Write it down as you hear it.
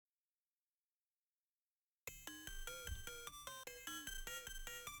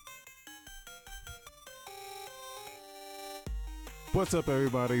What's up,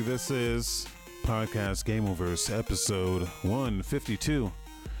 everybody? This is Podcast Gameoverse, episode 152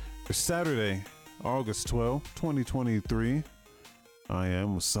 for Saturday, August 12, 2023. I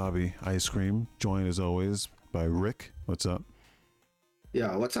am Wasabi Ice Cream, joined as always by Rick. What's up?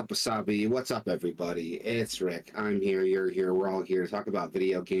 Yo, what's up, Wasabi? What's up, everybody? It's Rick. I'm here, you're here, we're all here to talk about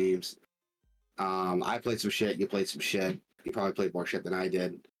video games. I played some shit, you played some shit. You probably played more shit than I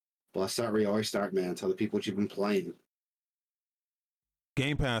did. But let's start where you always start, man. Tell the people what you've been playing.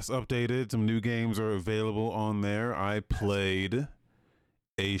 Game Pass updated. Some new games are available on there. I played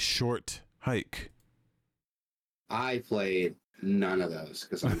A Short Hike. I played none of those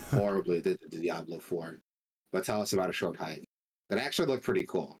because I'm horribly addicted to Diablo 4. But tell us about A Short Hike. That actually looked pretty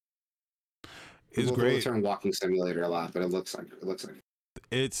cool. It's People great. the term walking simulator a lot, but it looks like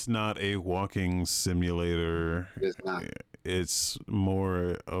It's not a walking simulator. it is not. It's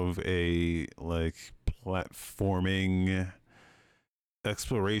more of a like platforming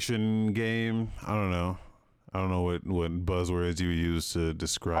exploration game. I don't know what buzzwords you use to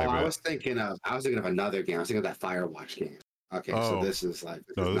describe it. I was thinking of another game. I was thinking of that Firewatch game. Okay, so this is like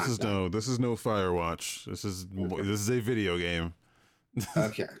this is no Firewatch. This is a video game.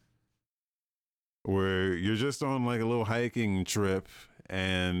 Okay. Where you're just on like a little hiking trip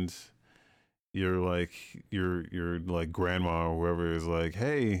and you're like grandma or whoever is like,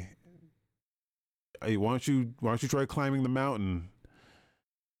 hey, why don't you try climbing the mountain?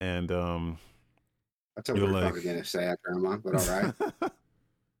 And that's a weird fucking thing to say at grandma, but all right.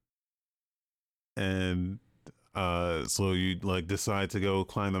 And so you like decide to go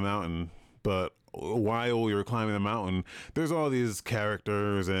climb the mountain, but while you're climbing the mountain, there's all these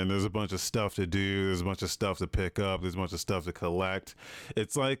characters and there's a bunch of stuff to do. There's a bunch of stuff to pick up. There's a bunch of stuff to collect.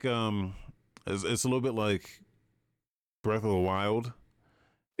 It's like it's a little bit like Breath of the Wild.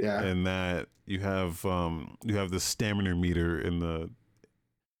 Yeah. And that you have the stamina meter in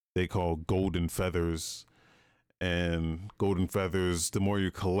they call golden feathers. And golden feathers, the more you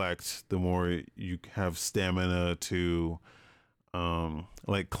collect, the more you have stamina to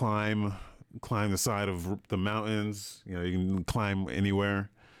like climb the side of the mountains. You know, you can climb anywhere.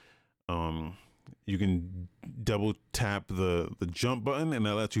 You can double tap the jump button and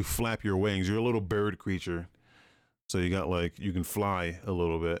that lets you flap your wings. You're a little bird creature. So you can fly a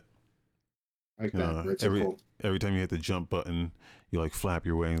little bit. Like that. That's cool. Every time you hit the jump button, you like flap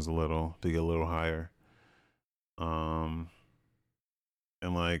your wings a little to get a little higher. And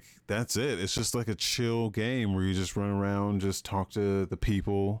like that's it. It's just like a chill game where you just run around, just talk to the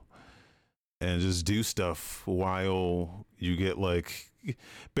people, and just do stuff while you get like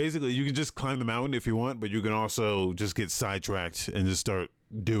basically you can just climb the mountain if you want, but you can also just get sidetracked and just start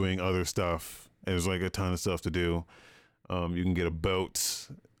doing other stuff. And there's like a ton of stuff to do. You can get a boat.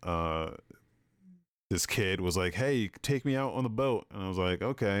 This kid was like, "Hey, take me out on the boat," and I was like,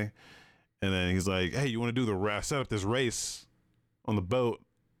 "Okay." And then he's like, "Hey, you want to do the race? Set up this race on the boat.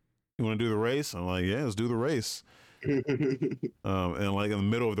 You want to do the race?" I'm like, "Yeah, let's do the race." And like in the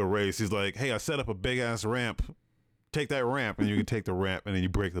middle of the race, he's like, "Hey, I set up a big ass ramp. Take that ramp," and you can take the ramp, and then you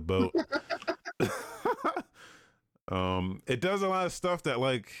break the boat. It does a lot of stuff that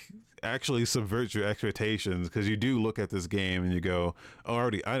like actually subverts your expectations because you do look at this game and you go,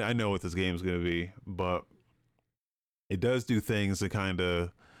 "Oh, I know what this game is going to be," but it does do things to kind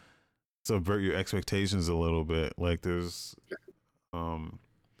of subvert your expectations a little bit. Like there's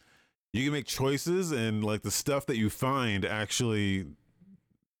you can make choices and like the stuff that you find actually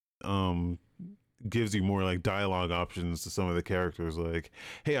gives you more like dialogue options to some of the characters. Like,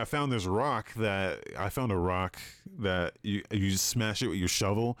 "Hey, I found a rock that you just smash it with your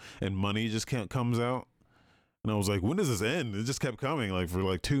shovel and money just comes out." And I was like, "When does this end?" It just kept coming like for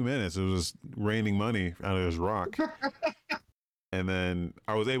like 2 minutes. It was just raining money out of this rock. And then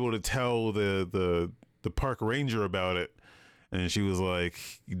I was able to tell the park ranger about it, and she was like,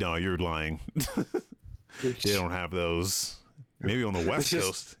 "No, you're lying. They don't have those. Maybe on the West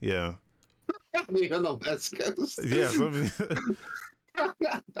Coast, yeah. Maybe on the West Coast, yeah."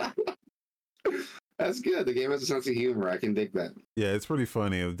 That's good. The game has a sense of humor. I can dig that. Yeah, it's pretty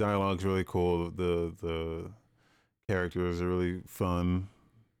funny. The dialogue's really cool. The characters are really fun.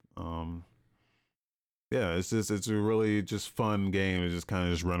 Yeah, it's a really just fun game to just kind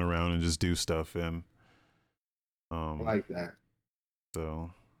of just run around and just do stuff in. I like that.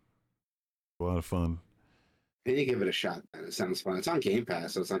 So a lot of fun. And you give it a shot, man. It sounds fun. It's on Game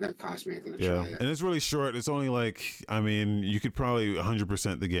Pass, so it's not going to cost me anything to try it. And it's really short. It's only like, I mean, you could probably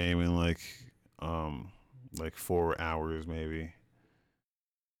 100% the game in like 4 hours maybe.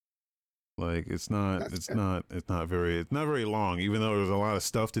 Like it's not very long, even though there's a lot of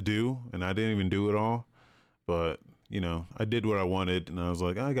stuff to do and I didn't even do it all. But I did what I wanted, and I was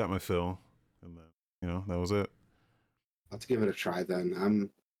like, I got my fill, and then that was it. Let's give it a try then.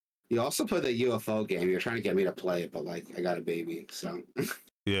 You also play the UFO game. You're trying to get me to play it, but like I got a baby, so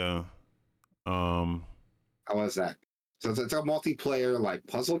Yeah. how was that? So it's a multiplayer like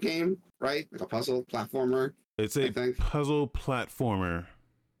puzzle game, right? Like a puzzle platformer. It's I a think. puzzle platformer.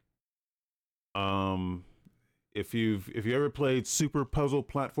 Um, if you ever played Super Puzzle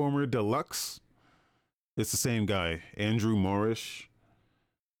Platformer Deluxe, it's the same guy, Andrew Morrish.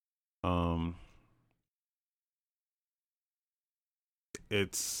 Um,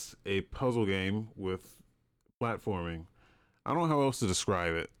 it's a puzzle game with platforming. I don't know how else to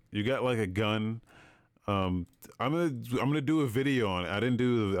describe it. You got like a gun. Um, I'm gonna do a video on it. I didn't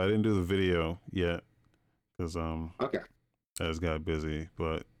do the video yet because Okay. I just got busy.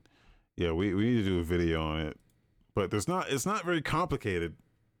 But yeah, we need to do a video on it. But it's not very complicated.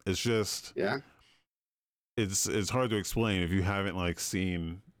 It's just Yeah. it's hard to explain if you haven't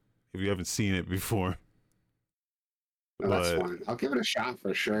seen it before. No, that's fine. I'll give it a shot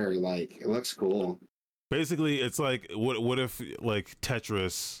for sure. Like it looks cool. Basically, it's like what if like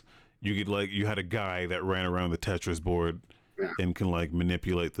Tetris, you had a guy that ran around the Tetris board Yeah. and can like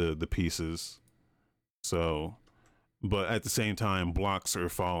manipulate the pieces. So, but at the same time, blocks are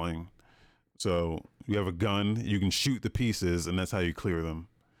falling. So you have a gun, you can shoot the pieces, and that's how you clear them.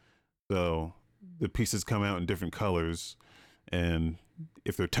 So the pieces come out in different colors, and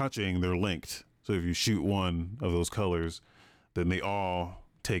if they're touching, they're linked. So if you shoot one of those colors, then they all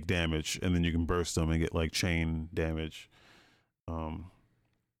take damage, and then you can burst them and get like chain damage. Um,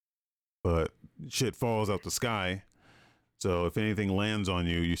 but shit falls out the sky, so if anything lands on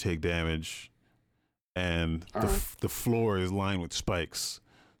you, you take damage, and the floor is lined with spikes.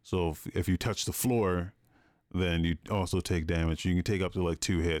 So if you touch the floor, then you also take damage. You can take up to like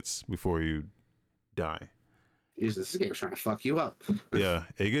 2 hits before you die. Jesus, this game's trying to fuck you up. Yeah,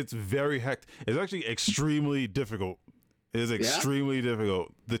 it gets very hectic. It's actually extremely difficult. It is extremely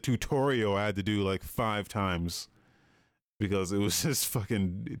difficult. The tutorial I had to do like 5 times because it was just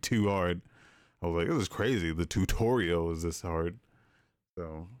fucking too hard. I was like, this is crazy. The tutorial is this hard.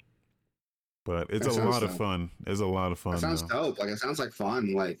 So, but it's a lot of fun. It's a lot of fun. That sounds dope. Like it sounds like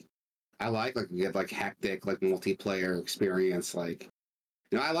fun. Like I like you get like hectic like multiplayer experience. Like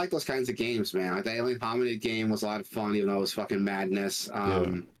I like those kinds of games, man. Like the Alien Hominid game was a lot of fun, even though it was fucking madness. I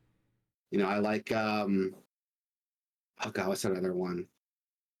like oh god, what's that other one?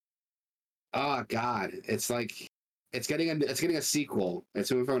 Oh god, it's like it's getting a sequel. It's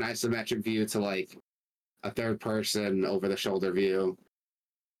moving from an isometric view to like a third person over the shoulder view.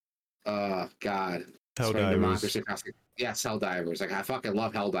 Oh god. Helldivers. Yes, Helldivers. Like I fucking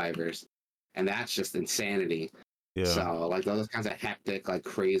love Helldivers. And that's just insanity. Yeah. So like those kinds of hectic, like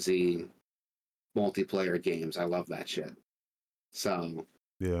crazy multiplayer games. I love that shit. So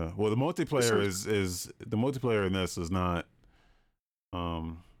yeah. Well, the multiplayer is the multiplayer in this is not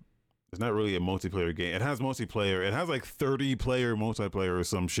it's not really a multiplayer game. It has multiplayer. It has like 30 player multiplayer or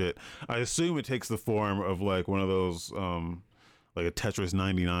some shit. I assume it takes the form of like one of those like a Tetris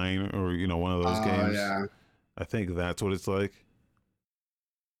 99 or one of those games. Yeah. I think that's what it's like.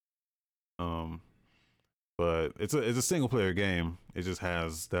 But it's a single player game. It just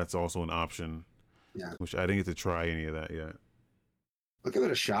has that's also an option. Yeah. Which I didn't get to try any of that yet. I'll give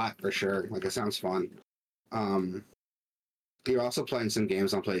it a shot for sure. Like it sounds fun. You're also playing some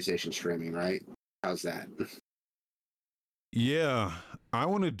games on PlayStation streaming, right? How's that? Yeah, I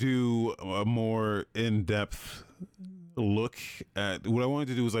want to do a more in-depth look at what I wanted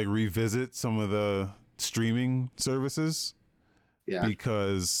to do was like revisit some of the streaming services. Yeah.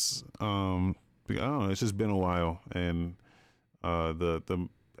 Because I don't know, it's just been a while, and the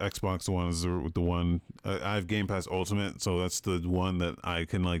Xbox One is the one I have Game Pass Ultimate, so that's the one that I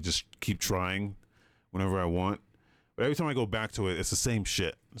can like just keep trying whenever I want. But every time I go back to it, it's the same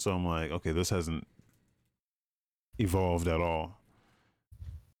shit. So I'm like, okay, this hasn't evolved at all.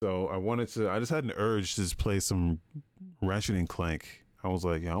 So I just had an urge to just play some Ratchet and Clank. I was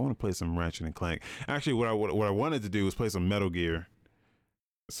like, yeah, I want to play some Ratchet and Clank. Actually, what I wanted to do was play some Metal Gear.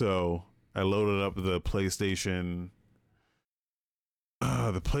 So I loaded up the PlayStation. I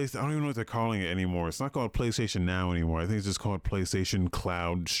don't even know what they're calling it anymore. It's not called PlayStation Now anymore. I think it's just called PlayStation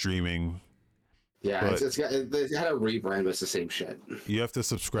Cloud Streaming. Yeah, it had a rebrand, but it's the same shit. You have to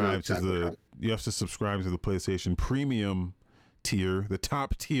subscribe to the PlayStation Premium tier, the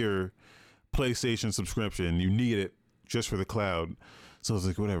top tier PlayStation subscription. You need it just for the cloud. So I was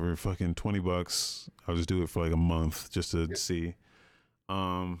like, whatever, fucking $20. I'll just do it for like a month just to see.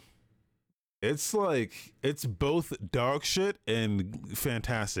 It's like it's both dog shit and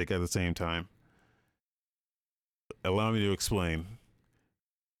fantastic at the same time. allow me to explain.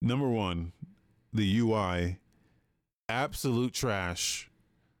 Number one, the UI, absolute trash.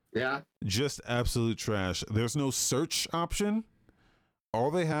 Yeah. Just absolute trash. There's no search option. All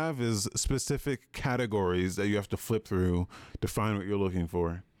they have is specific categories that you have to flip through to find what you're looking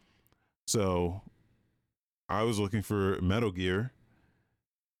for. So I was looking for Metal Gear,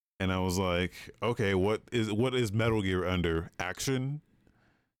 and I was like, okay, what is Metal Gear under? Action,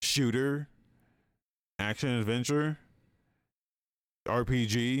 shooter, action adventure,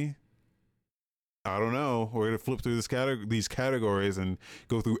 RPG. I don't know. We're gonna flip through these categories and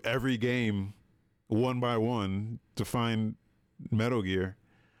go through every game one by one to find Metal Gear.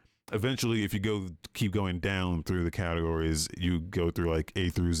 Eventually, if you keep going down through the categories, you go through like A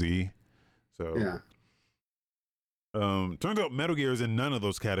through Z. So Yeah. turns out Metal Gear is in none of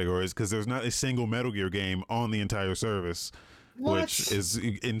those categories because there's not a single Metal Gear game on the entire service, What? which is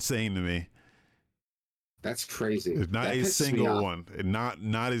insane to me. That's crazy. There's not That a pisses me single off. one.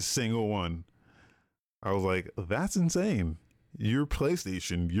 Not a single one. I was like, that's insane. You're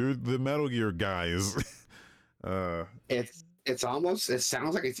PlayStation. You're the Metal Gear guys. It's almost, it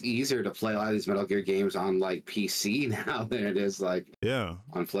sounds like it's easier to play a lot of these Metal Gear games on like PC now than it is like Yeah.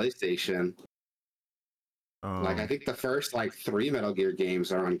 on PlayStation. Like I think the first like 3 Metal Gear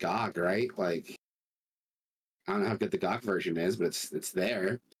games are on GOG, right? Like I don't know how good the GOG version is, but it's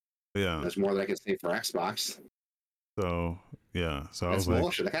there. Yeah. There's more that I can say for Xbox. So yeah. So I That's was like,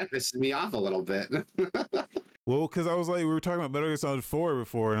 bullshit. That kind of pisses me off a little bit. well, because I was like, we were talking about Metal Gear Solid 4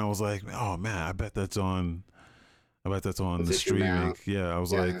 before, and I was like, oh man, I bet that's on the streaming. Yeah, I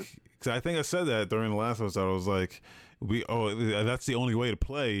was like, because I think I said that during the last episode. I was like, that's the only way to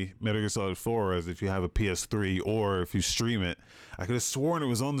play Metal Gear Solid 4 is if you have a PS3 or if you stream it. I could have sworn it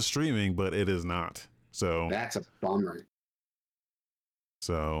was on the streaming, but it is not. So That's a bummer.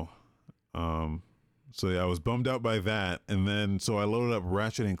 So yeah, I was bummed out by that, and then so I loaded up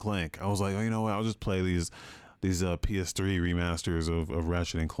Ratchet and Clank. I was like, oh, you know what? I'll just play these PS3 remasters of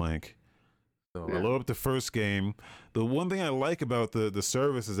Ratchet and Clank. So I load up the first game. The one thing I like about the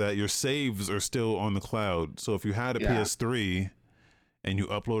service is that your saves are still on the cloud. So if you had a PS3 and you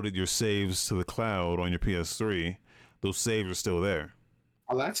uploaded your saves to the cloud on your PS3, those saves are still there.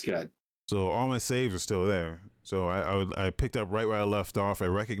 Oh, that's good. So all my saves are still there. So I picked up right where I left off. I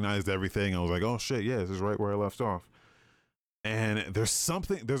recognized everything. I was like, oh shit, yeah, this is right where I left off. And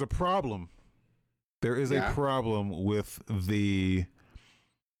there's a problem. There is a problem with the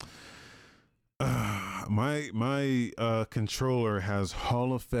my controller has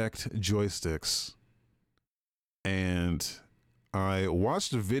Hall effect joysticks, and I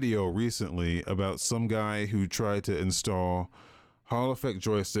watched a video recently about some guy who tried to install Hall effect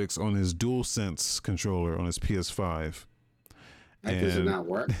joysticks on his DualSense controller on his PS5. Does it not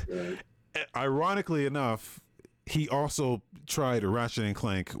work? Ironically enough, he also tried Ratchet and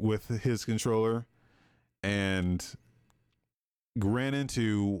Clank with his controller and ran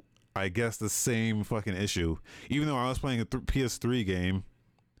into, I guess, the same fucking issue. Even though I was playing a PS3 game,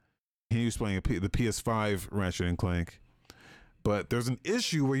 he was playing the PS5 Ratchet and Clank. But there's an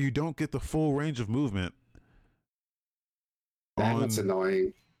issue where you don't get the full range of movement. That's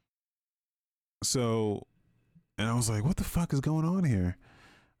annoying. So, and I was like, what the fuck is going on here?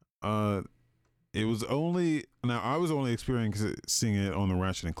 It was only, now I was only experiencing it on the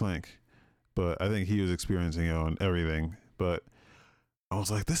Ratchet and Clank, but I think he was experiencing it on everything. But I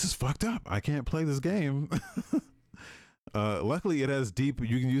was like, this is fucked up. I can't play this game. Luckily it has you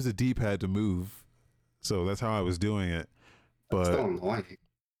can use a D-pad to move. So that's how I was doing it. But that's so annoying.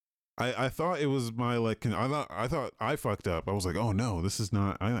 I thought it was my I thought I fucked up. I was like, oh no, this is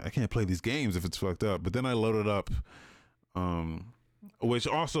not, I can't play these games if it's fucked up. But then I loaded up which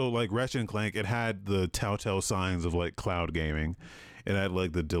also, like Ratchet and Clank, it had the telltale signs of like cloud gaming. It had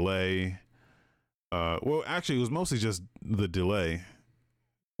like the delay. Well, actually, it was mostly just the delay,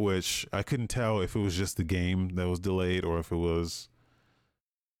 which I couldn't tell if it was just the game that was delayed or if it was,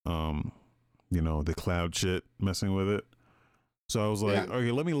 the cloud shit messing with it. So I was like,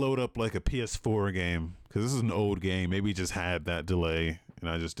 okay, let me load up like a PS4 game because this is an old game. Maybe it just had that delay and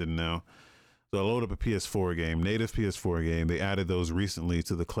I just didn't know. So I load up a PS4 game, native PS4 game. They added those recently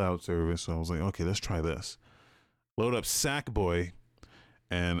to the cloud service. So I was like, okay, let's try this. Load up Sackboy,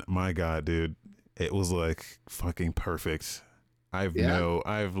 and my God, dude, it was like fucking perfect. I've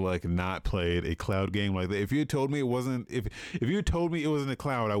like not played a cloud game like that. If you had told me it wasn't, if you had told me it was in the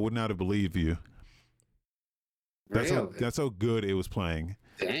cloud, I would not have believed you. That's how good it was playing.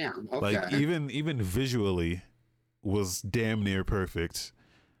 Damn. Okay. Like even visually was damn near perfect.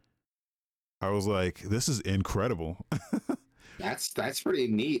 I was like, this is incredible. That's pretty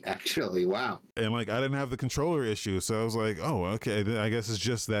neat, actually. Wow. And like I didn't have the controller issue, so I was like, oh, okay, I guess it's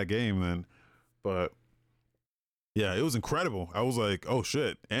just that game then. But yeah, it was incredible. I was like, oh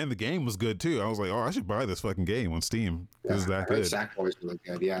shit, and the game was good too. I was like, oh, I should buy this fucking game on Steam Yeah, because it's that I heard good. Sackboy's really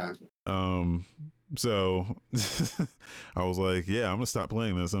good. Yeah. So I was like, yeah, I'm gonna stop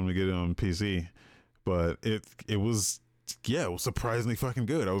playing this. I'm gonna get it on PC. But it was it was surprisingly fucking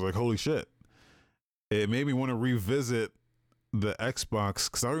good. I was like, holy shit. It made me want to revisit the Xbox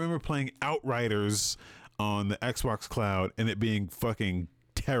because I remember playing Outriders on the Xbox Cloud and it being fucking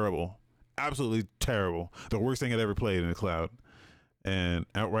terrible, absolutely terrible. The worst thing I'd ever played in the cloud. And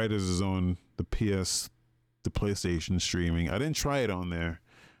Outriders is on the PlayStation streaming. I didn't try it on there,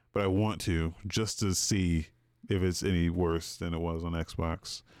 but I want to just to see if it's any worse than it was on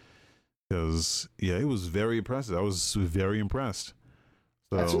Xbox. Because yeah, it was very impressive. I was very impressed.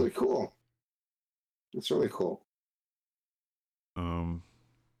 So, That's really cool. That's really cool.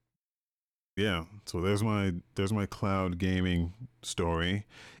 Yeah, so there's my cloud gaming story.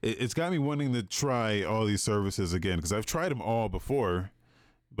 It's got me wanting to try all these services again because I've tried them all before,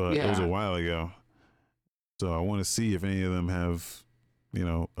 but it was a while ago. So I want to see if any of them have,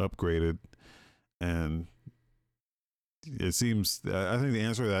 upgraded. And it seems I think the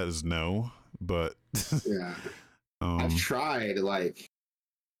answer to that is no. But yeah, I've tried like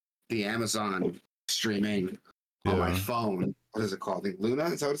the Amazon streaming on my phone. What is it called? Luna?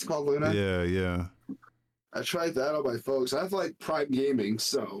 Is that what it's called? Luna? Yeah. I tried that on my phone. I have like Prime Gaming,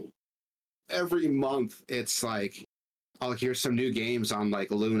 so every month it's like, oh, here's some new games on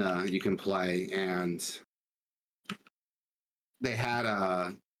like Luna you can play, and they had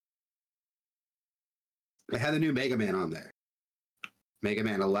a new Mega Man on there. Mega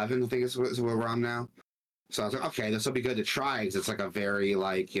Man 11, I think is what we're on now. So I was like, okay, this will be good to try because it's like a very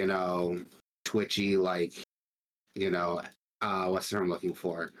like twitchy like what's the term I'm looking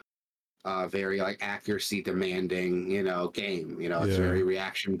for? Very like accuracy demanding, game. It's very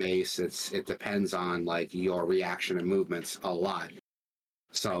reaction based. It depends on like your reaction and movements a lot.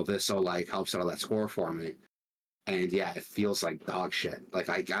 So this will like help settle that score for me. And yeah, it feels like dog shit. Like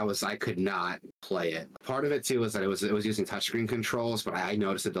I could not play it. Part of it too was that it was using touchscreen controls, but I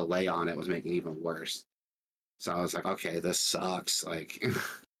noticed a delay on it was making it even worse. So I was like, okay, this sucks. Like,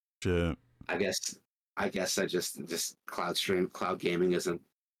 shit. I guess I just cloud gaming isn't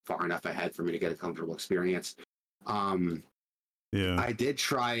far enough ahead for me to get a comfortable experience. Yeah, I did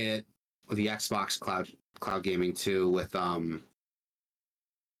try it with the Xbox cloud gaming too. With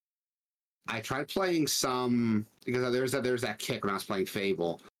I tried playing some because there's that kick when I was playing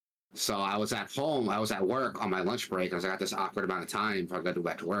Fable. So I was at home, I was at work on my lunch break. I got this awkward amount of time before I got to go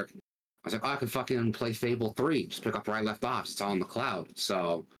back to work. I was like, oh, I can fucking play Fable 3, just pick up where I left off. It's all in the cloud.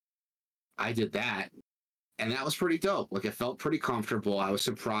 So I did that, and that was pretty dope. Like, it felt pretty comfortable. I was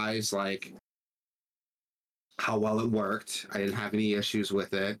surprised, like, how well it worked. I didn't have any issues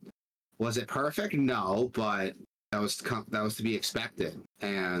with it. Was it perfect? No, but that was to be expected.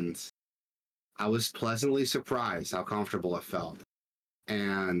 And I was pleasantly surprised how comfortable it felt.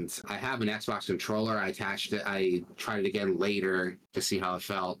 And I have an Xbox controller. I attached it. I tried it again later to see how it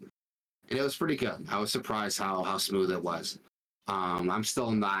felt. And it was pretty good. I was surprised how smooth it was. I'm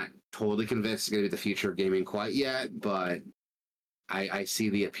still not totally convinced it's going to be the future of gaming quite yet, but I see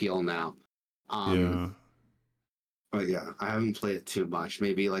the appeal now. But yeah, I haven't played it too much.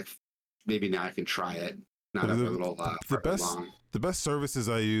 Maybe now I can try it. Not a little the best services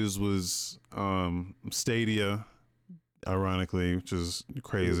I used was Stadia, ironically, which is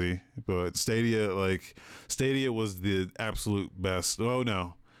crazy. But Stadia was the absolute best. Oh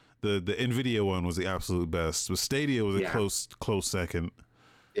no. The Nvidia one was the absolute best, but Stadia was a close second.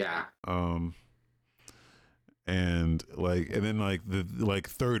 Yeah. And then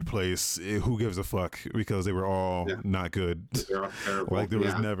third place, who gives a fuck, because they were all not good. They're all terrible. Like it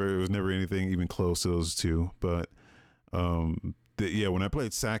was never anything even close to those two. But when I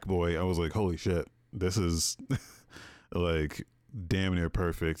played Sackboy, I was like, holy shit, this is like damn near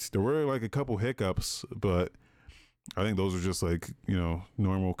perfect. There were like a couple hiccups, but I think those are just like,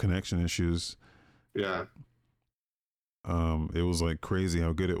 normal connection issues. Yeah. It was like crazy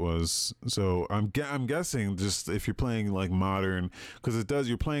how good it was. So I'm guessing just if you're playing like modern, because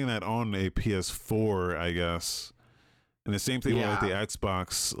you're playing that on a PS4, I guess. And the same thing with like the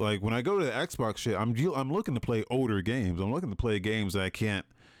Xbox. Like when I go to the Xbox shit, I'm looking to play older games. I'm looking to play games that I can't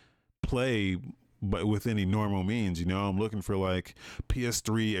play but with any normal means. I'm looking for like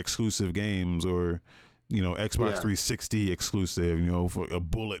PS3 exclusive games, or Xbox 360 exclusive, for a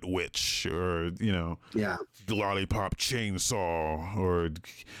Bullet Witch, or Lollipop Chainsaw, or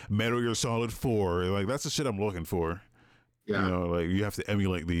Metal Gear Solid 4. Like that's the shit I'm looking for. You Yeah. know, like you have to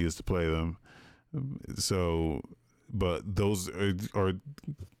emulate these to play them. So, but those are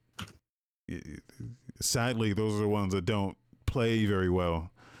sadly those are the ones that don't play very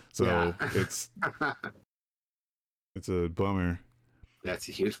well. Yeah. So it's a bummer. That's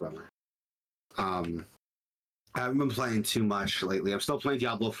a huge bummer. I haven't been playing too much lately. I'm still playing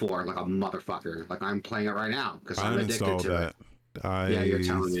Diablo 4 like a motherfucker. Like I'm playing it right now because I I'm addicted uninstalled to it. that. Yeah, you're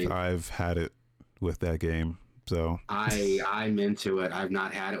telling me. I've had it with that game. So I'm into it. I've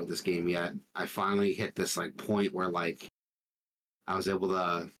not had it with this game yet. I finally hit this like point where like I was able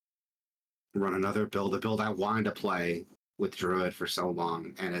to run another build, a build I wanted to play with Druid for so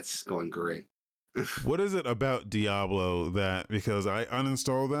long, and it's going great. what is it about Diablo that, because I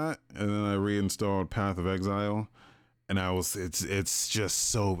uninstalled that and then I reinstalled Path of Exile, and it's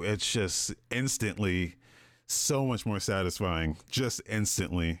just instantly so much more satisfying, just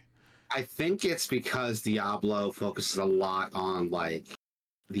instantly. I think it's because Diablo focuses a lot on like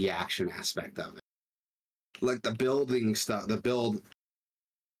the action aspect of it. Like the building stuff, the build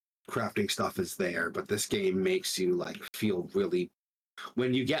crafting stuff is there, but this game makes you like feel really,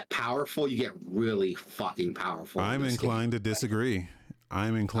 when you get powerful, you get really fucking powerful. I'm inclined to disagree.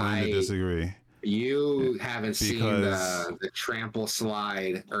 I'm inclined to I disagree You haven't seen because the trample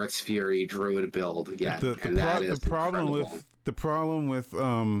slide Earth's Fury Druid build yet, the and that is the problem incredible.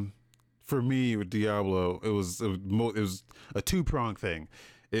 with for me with Diablo, it was a two-pronged thing.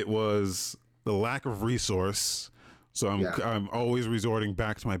 It was the lack of resource, so I'm always resorting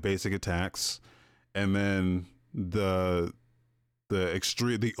back to my basic attacks, and then the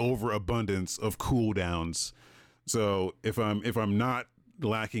overabundance of cooldowns. So if I'm not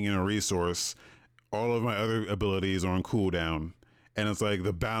lacking in a resource, all of my other abilities are on cooldown, and it's like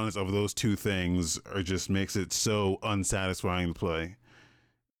the balance of those two things are just makes it so unsatisfying to play.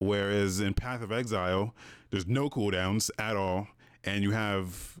 Whereas in Path of Exile, there's no cooldowns at all, and you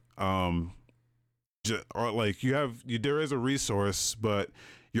have there is a resource, but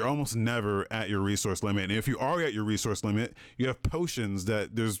you're almost never at your resource limit. And if you are at your resource limit, you have potions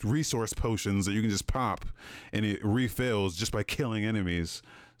there's resource potions that you can just pop, and it refills just by killing enemies.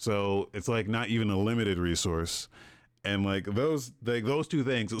 So it's like not even a limited resource, and like those two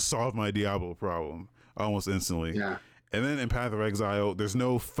things solve my Diablo problem almost instantly. Yeah. And then in Path of Exile, there's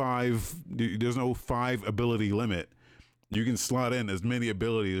no five ability limit. You can slot in as many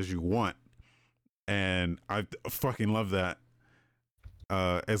abilities as you want, and I fucking love that.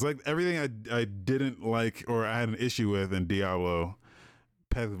 It's like everything I didn't like or I had an issue with in Diablo.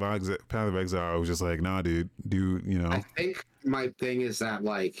 Path of Exile, I was just like, nah, dude, I think my thing is that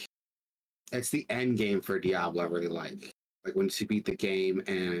like it's the end game for Diablo I really like. Like once you beat the game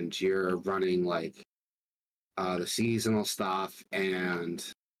and you're running like the seasonal stuff and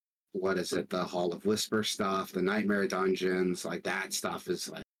what is it, the Hall of Whisper stuff, the Nightmare Dungeons, like that stuff is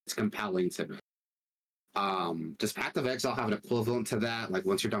like it's compelling to me. Does Path of Exile have an equivalent to that? Like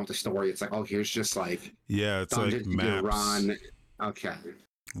once you're done with the story, it's like, oh, here's just like it's like dungeons you can maps. run. Okay.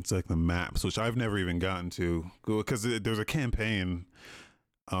 It's like the maps, which I've never even gotten to, because there's a campaign.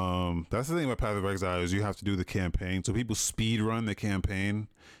 That's the thing about Path of Exile is you have to do the campaign. So people speed run the campaign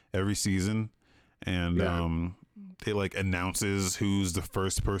every season, and it like announces who's the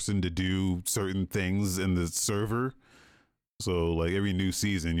first person to do certain things in the server. So like every new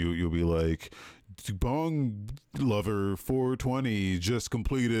season, you'll be like, Bong Lover 420 just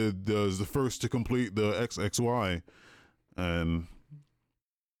completed is the first to complete the XXY, and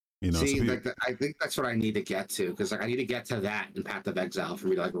See, so like I think that's what I need to get to because like I need to get to that in Path of Exile for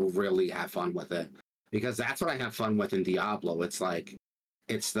me to like really have fun with it because that's what I have fun with in Diablo. It's like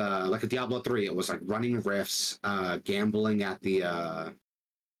it's the like a Diablo 3. It was like running rifts, gambling at the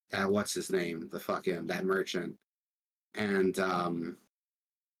at what's his name, the fucking that merchant, and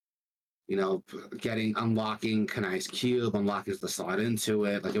unlocking Kanai's cube, unlocking the slot into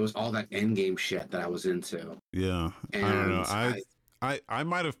it. Like it was all that end game shit that I was into. yeah, And I don't know. I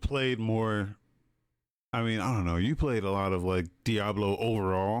might have played more. I mean, I don't know. You played a lot of like Diablo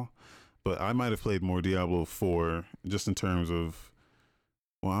overall, but I might have played more Diablo 4 just in terms of.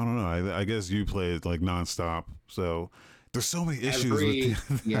 Well, I don't know. I guess you played like nonstop. So there's so many issues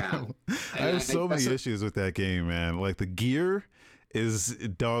with yeah. I have so many issues with that game, man. Like the gear is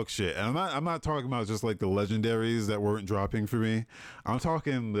dog shit. And I'm not talking about just like the legendaries that weren't dropping for me. I'm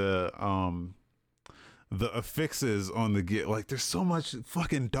talking the affixes on the gear. Like there's so much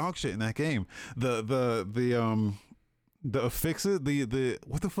fucking dog shit in that game. The affixes, the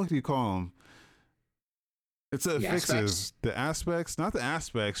what the fuck do you call them? It's the affixes, the aspects, not the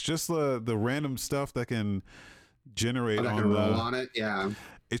aspects, just the random stuff that can generate that on can roll on it. Yeah.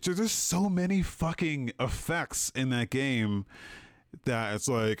 it's just so many fucking effects in that game that it's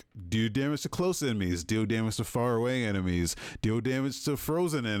like do damage to close enemies, deal damage to far away enemies, deal damage to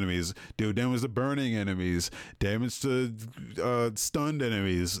frozen enemies, deal damage to burning enemies, damage to stunned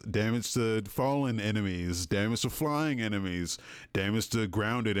enemies, damage to fallen enemies, damage to flying enemies, damage to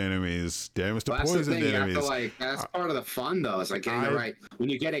grounded enemies, damage to poisoned enemies. You have to, like, that's part of the fun though. It's like getting it right. When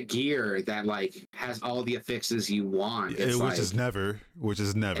you get a gear that like has all the affixes you want, it's which is never.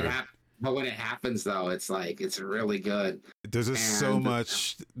 But when it happens, though, it's like it's really good. There's just so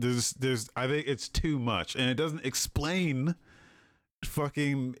much. There's. I think it's too much, and it doesn't explain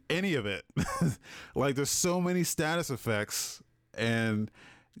fucking any of it. Like there's so many status effects, and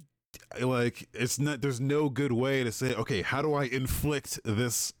like it's not. There's no good way to say, okay, how do I inflict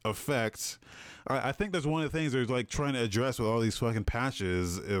this effect? I think that's one of the things they're like trying to address with all these fucking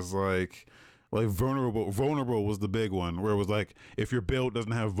patches is like vulnerable was the big one where it was like if your build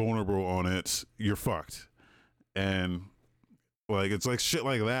doesn't have vulnerable on it, you're fucked. And like it's like shit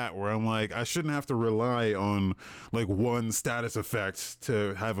like that where I'm like I shouldn't have to rely on like one status effect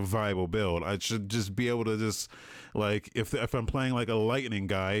to have a viable build. I should just be able to just like if I'm playing like a lightning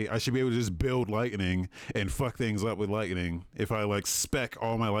guy, I should be able to just build lightning and fuck things up with lightning if I like spec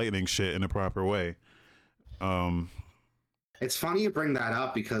all my lightning shit in a proper way. It's funny you bring that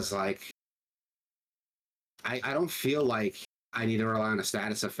up because like I don't feel like I need to rely on a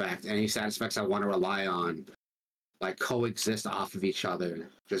status effect. Any status effects I want to rely on like coexist off of each other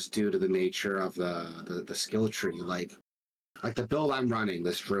just due to the nature of the skill tree. Like the build I'm running,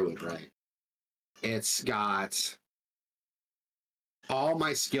 this druid, right? It's got all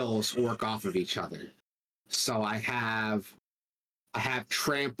my skills work off of each other. So I have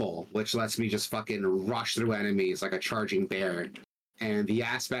trample, which lets me just fucking rush through enemies like a charging bear. And the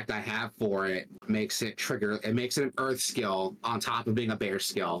aspect I have for it makes it an earth skill on top of being a bear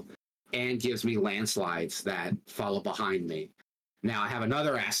skill and gives me landslides that follow behind me. Now I have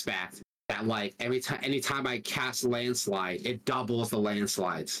another aspect that like anytime I cast landslide, it doubles the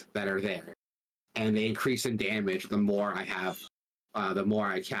landslides that are there. And they increase in damage the more I have, the more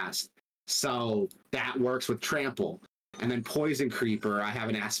I cast. So that works with trample. And then poison creeper, I have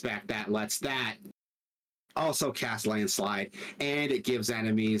an aspect that lets that also cast landslide, and it gives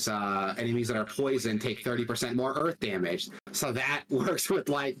enemies that are poisoned take 30% more earth damage. So that works with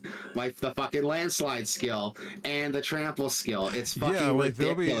like the fucking landslide skill and the trample skill. It's fucking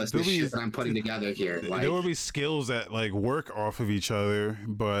ridiculous the shit that I'm putting together here. Like, there will be skills that like work off of each other,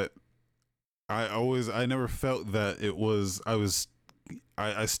 but I never felt that it was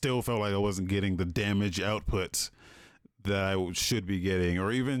I still felt like I wasn't getting the damage output that I should be getting,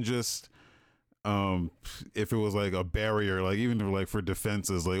 or even just if it was like a barrier, like even like for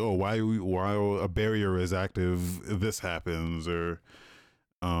defenses, like while a barrier is active, this happens, or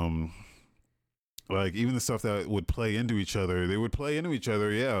like even the stuff that would play into each other, they would play into each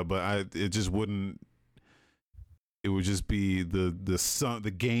other, yeah, but it just wouldn't. It would just be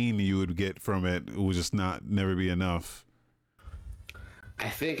the gain you would get from it. It would just never be enough. I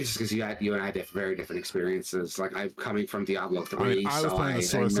think it's just because you and I have very different experiences. Like I'm coming from Diablo 3. I was playing the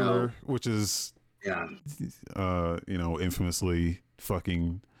Sorcerer, which is infamously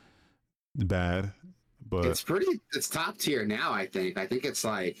fucking bad. But it's top tier now, I think. I think it's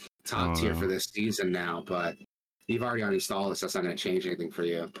like top tier for this season now, but you've already uninstalled it, so that's not gonna change anything for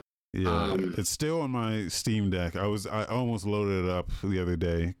you. Yeah, it's still on my Steam Deck. I almost loaded it up the other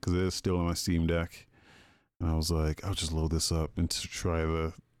day because it is still on my Steam Deck. And I was like, I'll just load this up and to try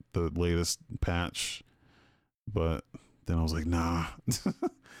the latest patch. But then I was like, nah.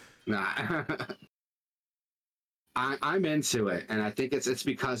 Nah. I'm into it, and I think it's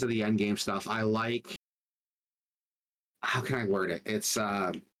because of the endgame stuff. I like, how can I word it? It's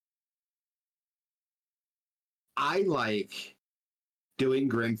I like doing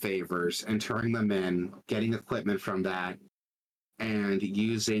Grim favors and turning them in, getting equipment from that, and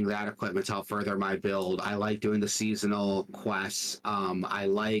using that equipment to help further my build. I like doing the seasonal quests. I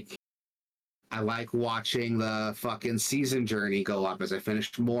like watching the fucking season journey go up as I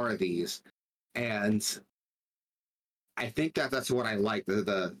finish more of these. And I think that's what I like,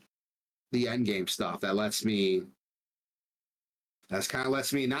 the end game stuff that kind of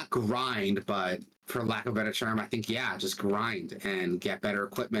lets me not grind, but for lack of a better term, I think, just grind and get better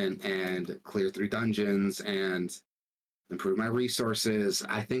equipment and clear through dungeons and improve my resources.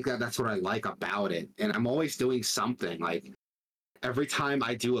 I think that's what I like about it. And I'm always doing something. Like every time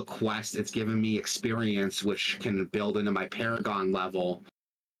I do a quest, it's giving me experience, which can build into my Paragon level.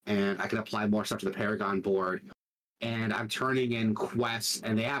 And I can apply more stuff to the Paragon board. And I'm turning in quests,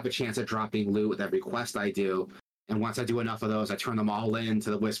 and they have a chance at dropping loot with every quest I do. And once I do enough of those, I turn them all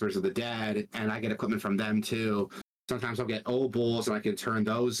into the Whispers of the Dead, and I get equipment from them too. Sometimes I'll get obols, and I can turn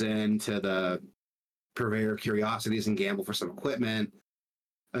those into the Purveyor of Curiosities and gamble for some equipment.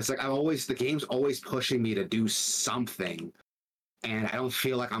 It's like the game's always pushing me to do something, and I don't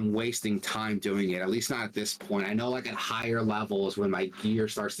feel like I'm wasting time doing it, at least not at this point. I know like at higher levels when my gear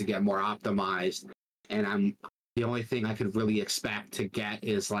starts to get more optimized, and the only thing I could really expect to get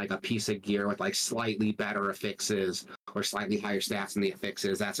is like a piece of gear with like slightly better affixes or slightly higher stats than the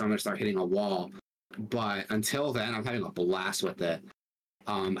affixes. That's when I'm gonna start hitting a wall. But until then, I'm having a blast with it.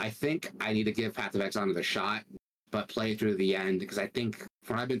 I think I need to give Path of Exile another shot, but play through the end, because I think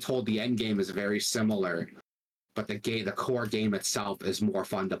from what I've been told, the end game is very similar, but the core game itself is more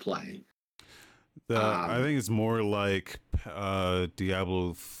fun to play. I think it's more like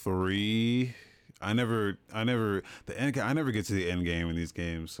Diablo 3. I never get to the end game in these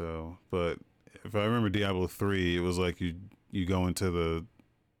games. So, but if I remember Diablo 3, it was like you go into the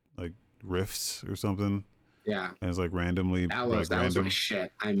like rifts or something. Yeah, and it's like randomly. That was my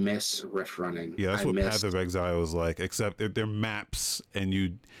shit. I miss rift running. Yeah, that's what Path of Exile was like. Except they're maps,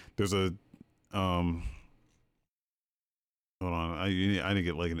 and there's a hold on, I need to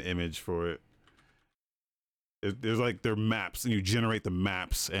get like an image for it. There's like they're maps, and you generate the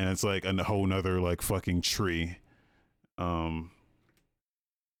maps, and it's like a whole nother like fucking tree.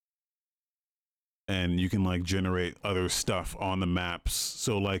 And you can like generate other stuff on the maps.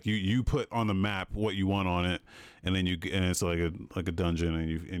 So like you put on the map what you want on it, and then and it's like a dungeon,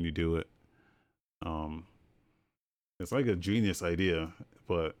 and you do it. It's like a genius idea,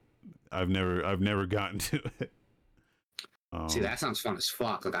 but I've never gotten to it. See, that sounds fun as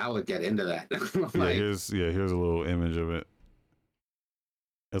fuck. Like I would get into that. Like, here's a little image of it.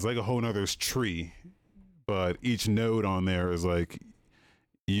 It's like a whole nother tree, but each node on there is like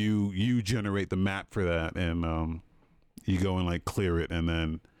you generate the map for that, and you go and like clear it, and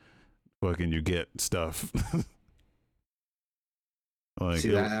then fucking you get stuff. Like, see,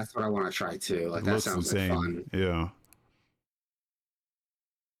 that's what I want to try too. Like that sounds like fun. Yeah.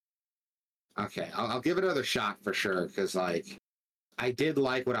 Okay, I'll give it another shot for sure, because like I did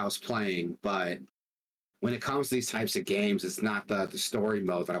like what I was playing, but when it comes to these types of games, it's not the story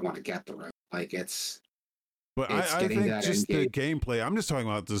mode that I want to get through. Like But I think just the gameplay. I'm just talking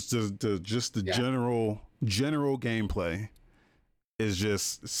about the general gameplay is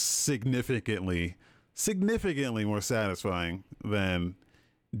just significantly more satisfying than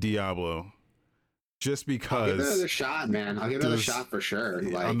Diablo. Just because I'll give it another shot, man. I'll give it another shot for sure.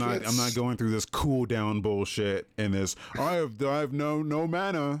 Like, I'm not going through this cooldown bullshit and this I have no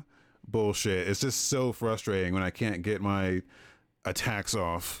mana bullshit. It's just so frustrating when I can't get my attacks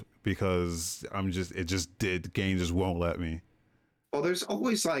off because the game just won't let me. Well, there's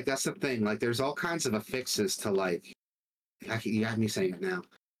always like, that's the thing. Like, there's all kinds of affixes to like. You have me saying it now.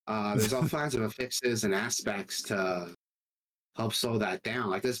 There's all kinds of affixes and aspects to help slow that down.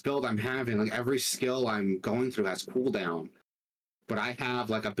 Like this build I'm having, like every skill I'm going through has cooldown, but I have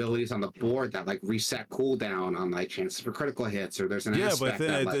like abilities on the board that like reset cooldown on like chances for critical hits, or there's an aspect but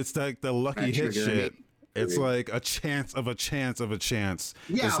then that, it's like the lucky hit shit. It's like a chance of a chance of a chance.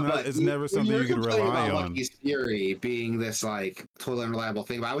 Yeah, it's never something you can rely on. Lucky's Fury being this like totally unreliable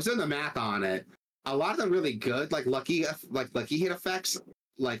thing, but I was doing the math on it. A lot of them really good, like lucky hit effects,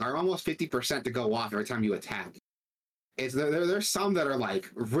 like are almost 50% to go off every time you attack. There's some that are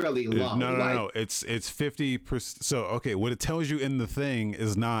like really low. No. It's 50%. So okay, what it tells you in the thing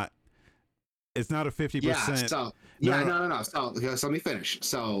is not. It's not a 50%. No. So let me finish.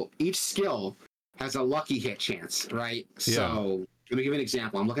 So each skill has a lucky hit chance, right? So let me give you an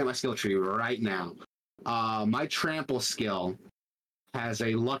example. I'm looking at my skill tree right now. My trample skill has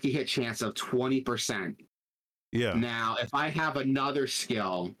a lucky hit chance of 20%. Yeah. Now, if I have another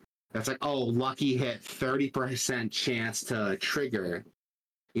skill that's like, lucky hit, 30% chance to trigger,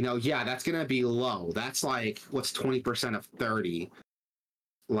 that's going to be low. That's like, what's 20% of 30?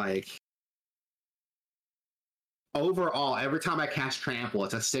 Like, overall, every time I cast Trample,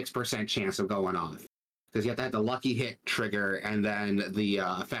 it's a 6% chance of going off. Because you have to have the lucky hit trigger and then the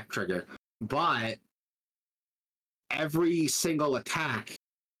effect trigger. But every single attack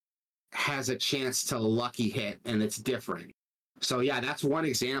has a chance to lucky hit, and it's different. So yeah, that's one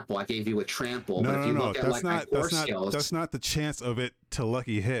example I gave you with Trample. But if you look at like my core skills, that's not the chance of it to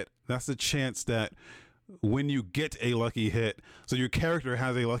lucky hit. That's the chance that when you get a lucky hit, so your character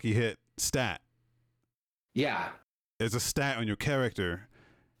has a lucky hit stat. Yeah. It's a stat on your character.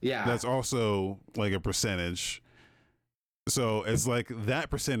 Yeah. That's also like a percentage. So it's like that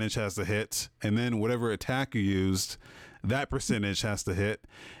percentage has to hit, and then whatever attack you used that percentage has to hit,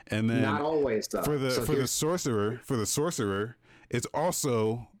 and then Not always though. for the sorcerer, it's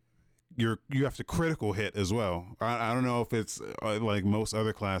also you have to critical hit as well. I don't know if it's like most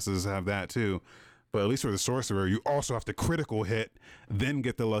other classes have that too, but at least for the sorcerer, you also have to critical hit, then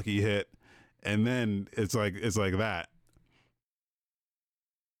get the lucky hit, and then it's like that.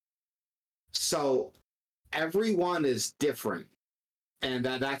 So everyone is different, and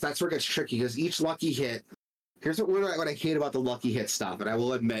that's where it gets tricky because each lucky hit. Here's what I hate about the lucky hit stuff, and I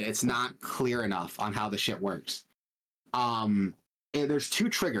will admit it's not clear enough on how the shit works. And there's two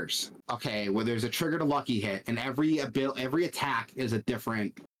triggers, okay, where there's a trigger to lucky hit, and every attack is a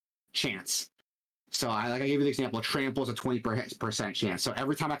different chance. So I gave you the example, trample is a 20% chance. So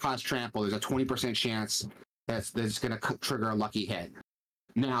every time I cause trample, there's a 20% chance that's going to trigger a lucky hit.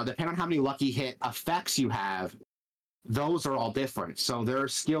 Now, depending on how many lucky hit effects you have, those are all different. So there are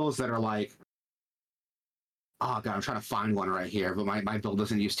skills that are like, oh god, I'm trying to find one right here, but my build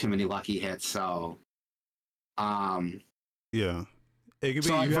doesn't use too many lucky hits, so yeah. It could be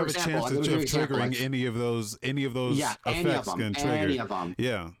so, you have example, a chance of triggering any of those effects can trigger. Any of them.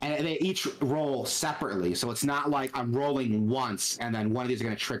 Yeah. And they each roll separately. So it's not like I'm rolling once and then one of these are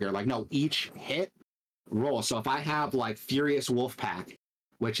going to trigger. Like, no, each hit roll. So if I have like Furious Wolf Pack,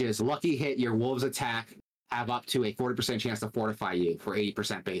 which is lucky hit, your wolves attack have up to a 40% chance to fortify you for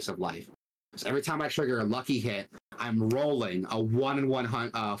 80% base of life. So every time I trigger a lucky hit, I'm rolling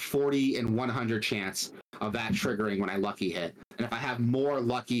a 40 in 100 chance of that triggering when I lucky hit. And if I have more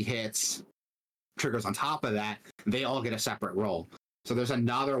lucky hits triggers on top of that, they all get a separate roll. So there's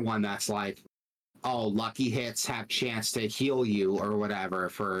another one that's like, oh, lucky hits have chance to heal you or whatever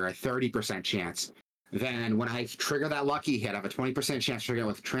for a 30% chance. Then when I trigger that lucky hit, I have a 20% chance to trigger it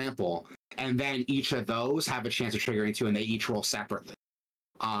with trample. And then each of those have a chance of triggering too, and they each roll separately.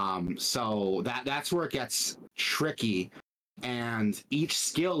 So that's where it gets tricky, and each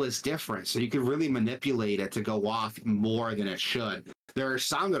skill is different, so you can really manipulate it to go off more than it should. There are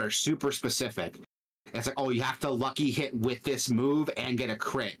some that are super specific. It's like, oh, you have to lucky hit with this move and get a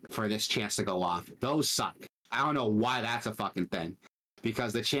crit for this chance to go off. Those suck. I don't know why that's a fucking thing,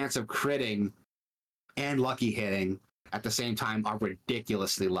 because the chance of critting and lucky hitting at the same time are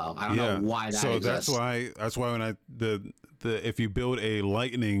ridiculously low. I don't know why that exists. So that's why when if you build a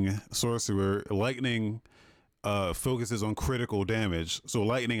lightning sorcerer, lightning focuses on critical damage. So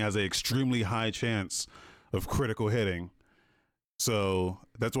lightning has an extremely high chance of critical hitting. So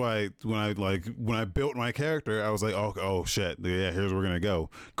that's why when I built my character, I was like, oh shit, yeah, here's where we're gonna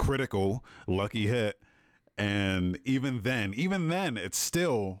go. Critical, lucky hit, and even then, it's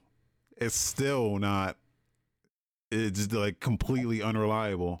still not. It's like completely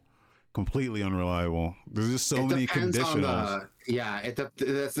unreliable. There's just so many conditionals.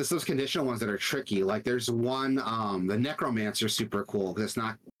 It's those conditional ones that are tricky. Like there's one, the Necromancer is super cool because it's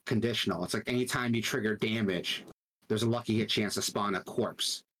not conditional. It's like anytime you trigger damage, there's a lucky hit chance to spawn a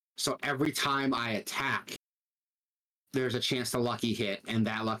corpse. So every time I attack, there's a chance to lucky hit, and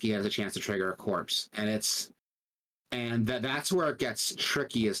that lucky hit has a chance to trigger a corpse. And that's where it gets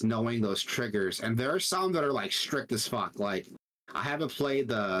tricky, is knowing those triggers. And there are some that are like strict as fuck. Like, I haven't played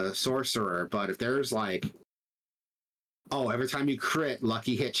the Sorcerer, but if there's like, oh, every time you crit,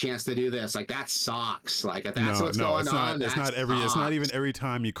 lucky hit chance to do this, like that sucks. Like if that's what's going on. It's not even every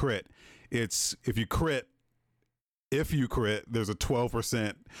time you crit. It's if you crit, there's a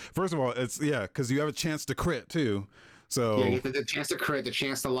 12%. First of all, it's because you have a chance to crit too. So yeah, you get the chance to crit, the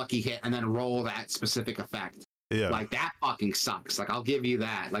chance to lucky hit, and then roll that specific effect. Yeah, like that fucking sucks. Like I'll give you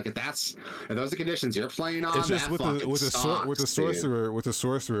that. Like if those are the conditions you're playing on, it's just with the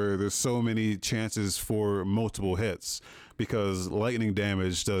sorcerer, there's so many chances for multiple hits because lightning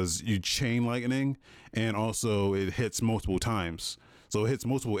damage you chain lightning, and also it hits multiple times. So it hits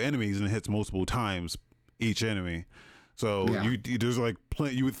multiple enemies and it hits multiple times each enemy. So there's like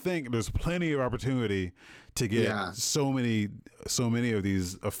you would think there's plenty of opportunity to get so many of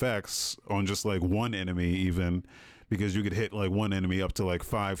these effects on just like one enemy, even because you could hit like one enemy up to like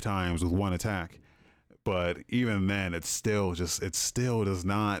 5 times with one attack. But even then, is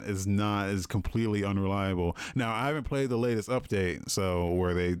completely unreliable. Now I haven't played the latest update, so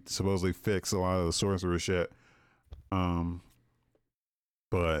where they supposedly fix a lot of the sorcerer shit.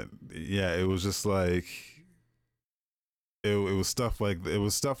 But yeah, it was just like. It was stuff like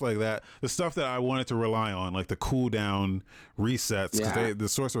that. The stuff that I wanted to rely on, like the cooldown resets, because the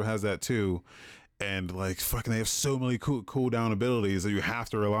sorcerer has that too, and like fucking, they have so many cooldown abilities that you have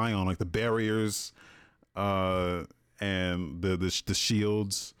to rely on, like the barriers, and the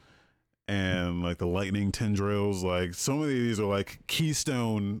shields, and like the lightning tendrils. Like so many of these are like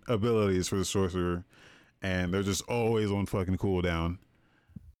keystone abilities for the sorcerer, and they're just always on fucking cooldown.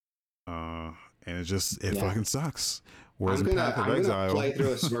 And it fucking sucks. Whereas in Path of I'm gonna Exile, play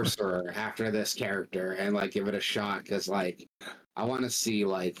through a sorcerer after this character and like give it a shot because like I want to see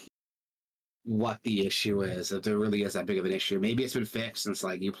like what the issue is, if there really is that big of an issue. Maybe it's been fixed since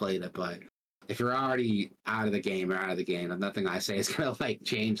like you played it, but if you're already out of the game, you're out of the game. And nothing I say is gonna like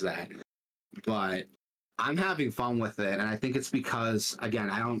change that. But I'm having fun with it, and I think it's because again,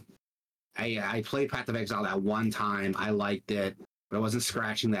 I played Path of Exile that one time. I liked it, but I wasn't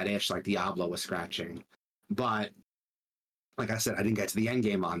scratching that itch like Diablo was scratching. But like I said, I didn't get to the end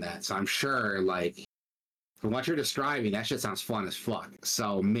game on that, so I'm sure like from what you're describing, that shit sounds fun as fuck.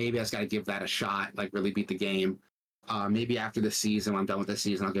 So maybe I just got to give that a shot, like really beat the game. Maybe after the season, when I'm done with the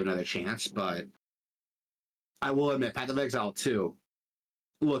season, I'll give it another chance. But I will admit, Path of Exile 2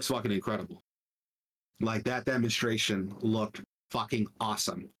 looks fucking incredible. Like that demonstration looked fucking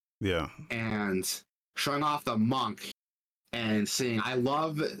awesome. yeah, And showing off the monk and I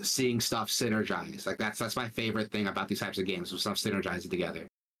love seeing stuff synergize. Like that's my favorite thing about these types of games, with stuff synergizing together.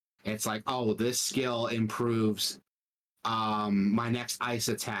 It's like, oh, this skill improves my next ice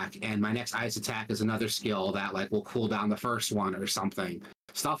attack, and my next ice attack is another skill that like will cool down the first one or something.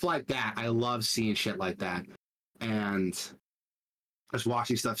 Stuff like that. I love seeing shit like that. And just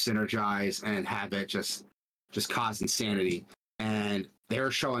watching stuff synergize and have it just cause insanity. And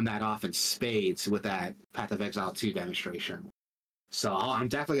they're showing that off in spades with that Path of Exile 2 demonstration. So I'm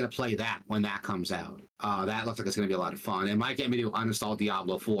definitely going to play that when that comes out. That looks like it's going to be a lot of fun. It might get me to uninstall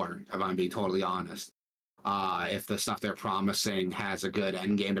Diablo 4, if I'm being totally honest. If the stuff they're promising has a good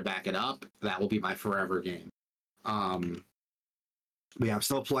end game to back it up, that will be my forever game. But yeah, I'm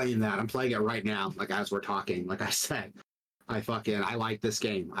still playing that. I'm playing it right now, like as we're talking. Like I said, I like this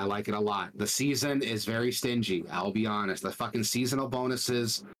game. I like it a lot. The season is very stingy. I'll be honest. The fucking seasonal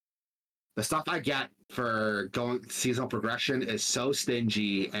bonuses, the stuff I get for going seasonal progression is so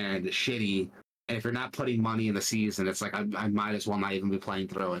stingy and shitty. And if you're not putting money in the season, it's like I might as well not even be playing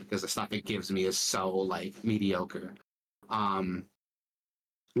through it because the stuff it gives me is so like mediocre.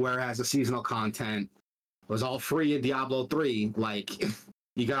 Whereas the seasonal content was all free in Diablo 3. Like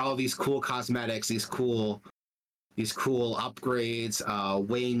you got all these cool cosmetics, these cool upgrades,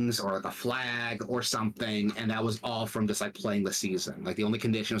 wings or like a flag or something, and that was all from just like playing the season. Like the only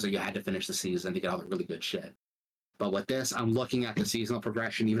condition was that you had to finish the season to get all the really good shit. But with this, I'm looking at the seasonal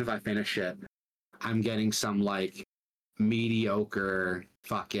progression. Even if I finish it, I'm getting some like mediocre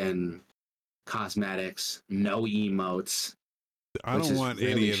fucking cosmetics, no emotes. I don't want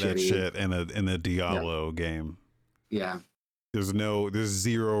really any of that shit in a Diablo game. Yeah. There's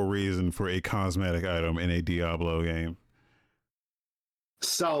zero reason for a cosmetic item in a Diablo game.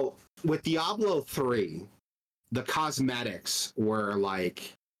 So with Diablo 3, the cosmetics were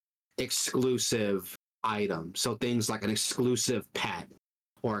like exclusive items. So things like an exclusive pet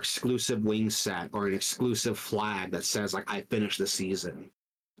or exclusive wing set or an exclusive flag that says like I finished the season.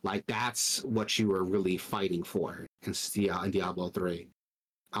 Like that's what you were really fighting for in Diablo 3.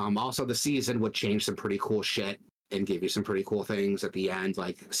 Also the season would change some pretty cool shit and give you some pretty cool things at the end.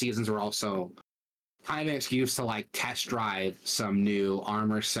 Like seasons were also kind of an excuse to like test drive some new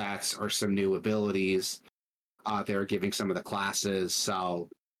armor sets or some new abilities. They were giving some of the classes, so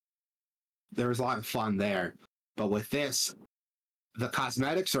there was a lot of fun there. But with this, the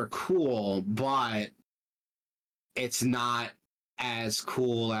cosmetics are cool, but it's not as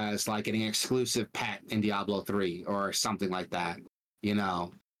cool as like getting an exclusive pet in Diablo 3 or something like that, you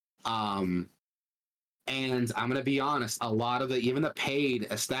know. And I'm gonna be honest, a lot of even the paid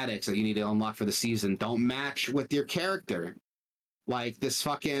aesthetics that you need to unlock for the season don't match with your character. Like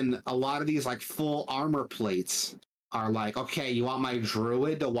a lot of these like full armor plates are like, okay, you want my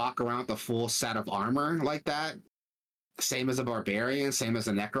druid to walk around with a full set of armor like that? Same as a barbarian, same as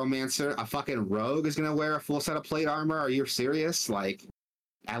a necromancer. A fucking rogue is gonna wear a full set of plate armor? Are you serious? Like,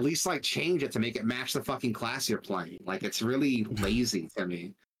 at least like change it to make it match the fucking class you're playing. Like, it's really lazy to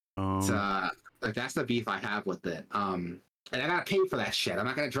me. Like that's the beef I have with it. And I gotta pay for that shit. I'm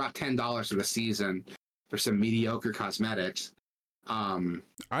not gonna drop $10 for the season for some mediocre cosmetics. I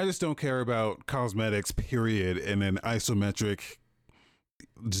just don't care about cosmetics, period, in an isometric,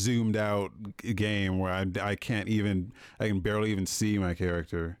 zoomed out game where I can barely even see my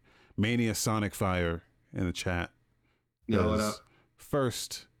character. Mania Sonic Fire in the chat. Yo, what up?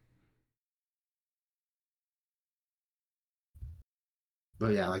 First.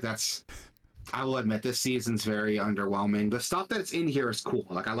 But yeah, like I will admit this season's very underwhelming. The stuff that's in here is cool.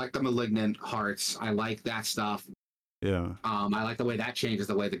 Like I like the Malignant Hearts. I like that stuff. Yeah. I like the way that changes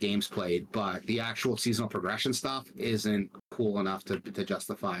the way the game's played, but the actual seasonal progression stuff isn't cool enough to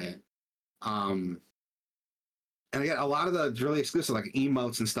justify it. And again, a lot of the really exclusive, like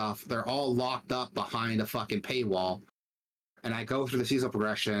emotes and stuff, they're all locked up behind a fucking paywall. And I go through the seasonal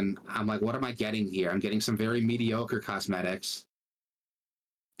progression. I'm like, what am I getting here? I'm getting some very mediocre cosmetics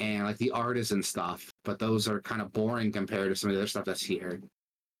and like the artisan stuff, but those are kind of boring compared to some of the other stuff that's here.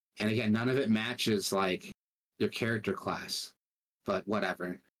 And again, none of it matches like your character class, but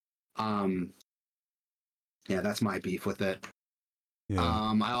whatever. Yeah, that's my beef with it. Yeah.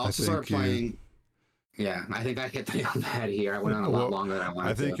 I also started playing. Yeah, I think I hit the nail on the head here. I went on a lot longer than I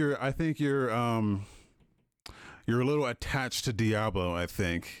wanted to. I think you're a little attached to Diablo. I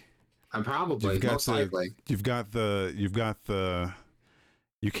think I'm probably most likely. You've got the.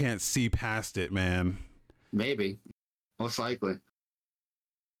 You can't see past it, man. Maybe, most likely.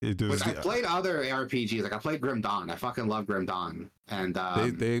 Which I played other RPGs. Like I played Grim Dawn. I fucking love Grim Dawn. And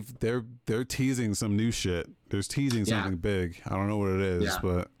they're teasing some new shit. There's teasing something big. I don't know what it is,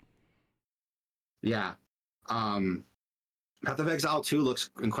 but yeah. Path of Exile 2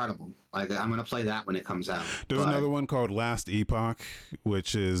 looks incredible. Like I'm gonna play that when it comes out. There's another one called Last Epoch,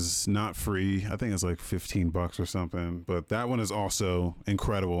 which is not free. I think it's like $15 or something. But that one is also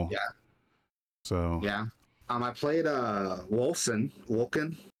incredible. Yeah. So yeah. I played Wolken.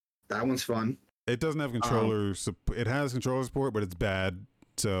 That one's fun. It doesn't have controller. It has controller support, but it's bad.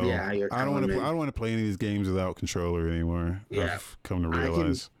 So yeah, I don't want to play any of these games without controller anymor. Yeah. I've come to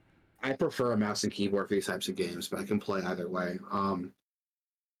realize. I prefer a mouse and keyboard for these types of games, but I can play either way.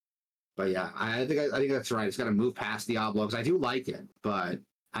 But yeah, I think that's right. It's got to move past Diablo because I do like it, but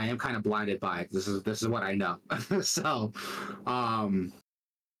I am kind of blinded by it. This is what I know. So,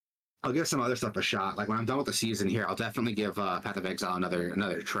 I'll give some other stuff a shot. Like when I'm done with the season here, I'll definitely give Path of Exile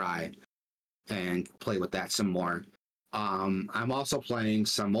another try and play with that some more. I'm also playing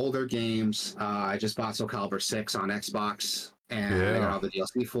some older games. I just bought Soul Calibur 6 on Xbox, and I got all the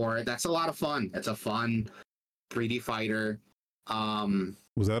DLC for it. That's a lot of fun. It's a fun 3D fighter.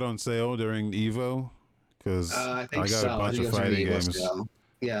 Was that on sale during Evo? Because I got a bunch of fighting games.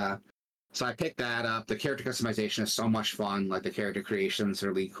 Yeah. So I picked that up. The character customization is so much fun. Like the character creation's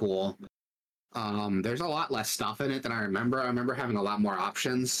really cool. There's a lot less stuff in it than I remember. I remember having a lot more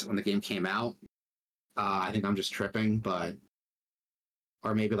options when the game came out. I think I'm just tripping, but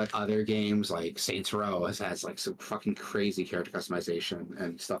or maybe like other games like Saints Row has like some fucking crazy character customization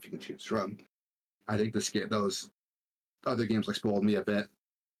and stuff you can choose from. I think those other games like spoiled me a bit,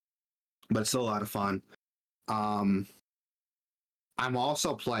 but it's still a lot of fun. I'm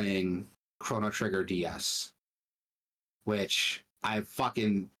also playing Chrono Trigger DS, which I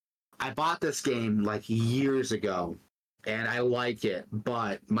bought this game like years ago and I like it,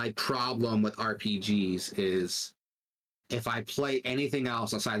 but my problem with RPGs is if I play anything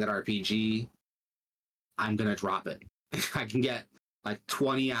else outside that RPG, I'm gonna drop it. I can get like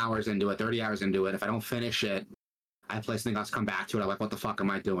 20 hours into it, 30 hours into it. If I don't finish it, I play something else, come back to it. I'm like, what the fuck am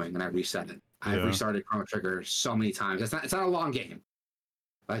I doing? And I reset it. I've restarted Chrono Trigger so many times. It's not a long game.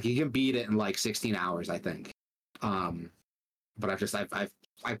 Like you can beat it in like 16 hours, I think. But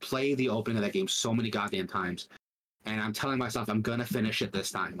I played the opening of that game so many goddamn times, and I'm telling myself I'm gonna finish it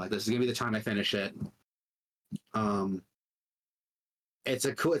this time. Like this is gonna be the time I finish it. It's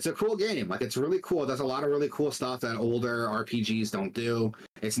a cool game. Like it's really cool. It does a lot of really cool stuff that older RPGs don't do.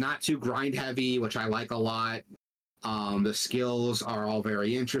 It's not too grind heavy, which I like a lot. The skills are all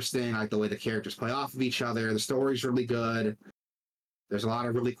very interesting. I like the way the characters play off of each other. The story's really good. There's a lot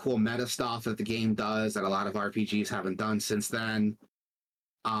of really cool meta stuff that the game does that a lot of RPGs haven't done since then.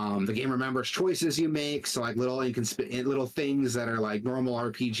 The game remembers choices you make, so like little things that are like normal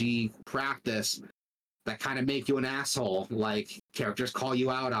RPG practice that kind of make you an asshole. Like characters call you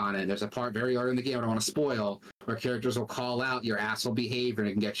out on it. There's a part very early in the game I don't want to spoil where characters will call out your asshole behavior and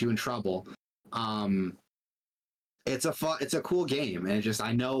it can get you in trouble. It's a cool game, and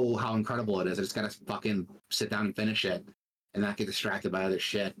I know how incredible it is. I just gotta fucking sit down and finish it and not get distracted by other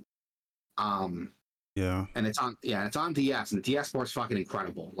shit. And it's on DS, and the DS port's fucking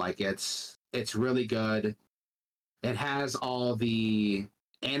incredible. Like it's really good. It has all the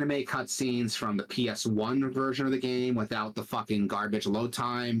anime cutscenes from the PS1 version of the game without the fucking garbage load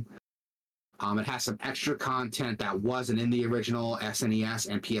time. It has some extra content that wasn't in the original SNES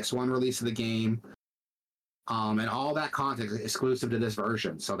and PS1 release of the game. And all that content is exclusive to this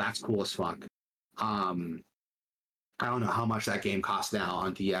version, so that's cool as fuck. I don't know how much that game costs now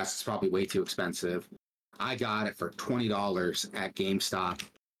on DS. It's probably way too expensive. I got it for $20 at GameStop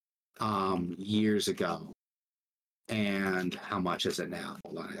years ago. And how much is it now?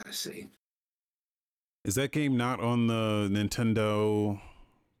 Hold on, I gotta see. Is that game not on the Nintendo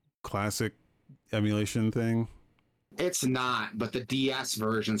Classic emulation thing? It's not, but the DS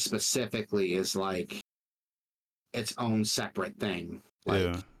version specifically is like its own separate thing. Like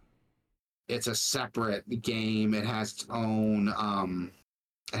Yeah. it's a separate game. It has its own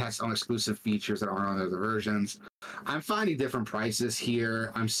exclusive features that aren't on other versions. I'm finding different prices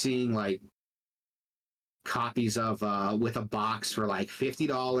here. I'm seeing like copies of with a box for like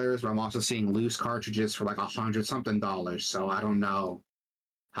 $50, but I'm also seeing loose cartridges for like $100 something. So I don't know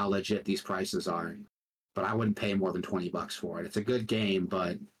how legit these prices are, but I wouldn't pay more than $20 for it. It's a good game,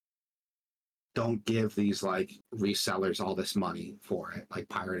 but don't give these like resellers all this money for it. Like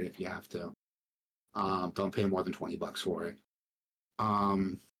pirate it if you have to. Don't pay more than $20 for it.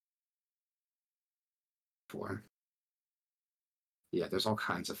 For Yeah, there's all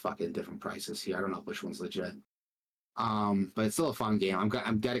kinds of fucking different prices here. I don't know which one's legit. But it's still a fun game.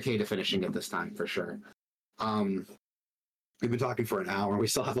 I'm dedicated to finishing it this time for sure. Um, we've been talking for an hour. We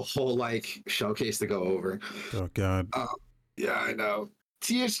still have a whole like showcase to go over. Oh God. Yeah, I know.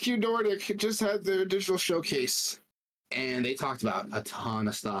 THQ Nordic just had their digital showcase, and they talked about a ton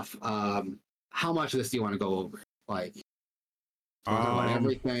of stuff. How much of this do you want to go over? Like, do you want to talk about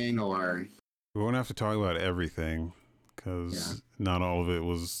everything, or we won't have to talk about everything because not all of it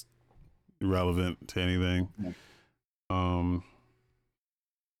was relevant to anything. Yeah.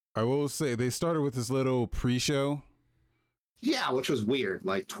 I will say they started with this little pre-show. Yeah, which was weird.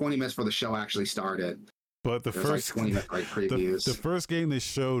 Like 20 minutes before the show actually started. But the first like 20 minute like previews. The first game they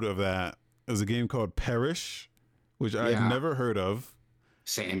showed of that was a game called Perish, which I've never heard of.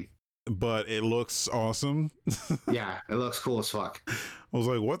 Same. But it looks awesome. Yeah, it looks cool as fuck. I was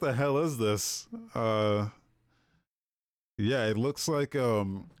like, what the hell is this? Yeah, it looks like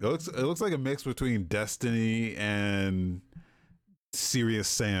it looks like a mix between Destiny and Serious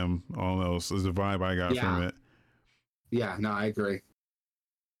Sam almost is the vibe I got from it. Yeah, no, I agree.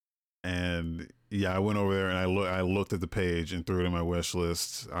 And yeah, I went over there and I looked at the page and threw it in my wish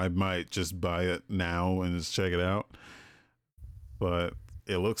list. I might just buy it now and just check it out. But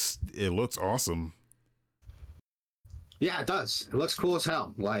it looks awesome. Yeah, it does. It looks cool as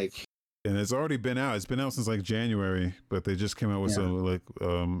hell. Like, and it's already been out. It's been out since like January, but they just came out with some like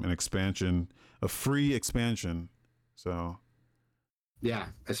an expansion, a free expansion. So yeah,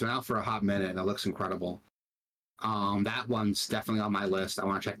 it's been out for a hot minute and it looks incredible. That one's definitely on my list. I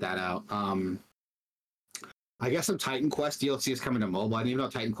want to check that out. I guess some Titan Quest DLC is coming to mobile. I didn't even know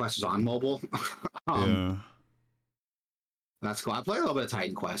Titan Quest was on mobile. Yeah. That's cool. I played a little bit of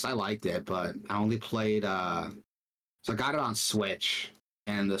Titan Quest. I liked it, but I only played so I got it on Switch,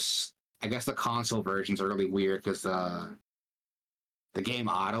 and I guess the console versions are really weird because the game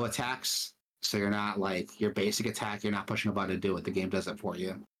auto attacks. So you're not like your basic attack, you're not pushing a button to do it. The game does it for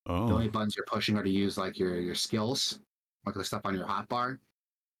you. Oh. The only buttons you're pushing are to use like your skills, like the stuff on your hotbar.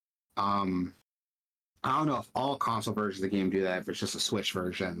 I don't know if all console versions of the game do that, if it's just a Switch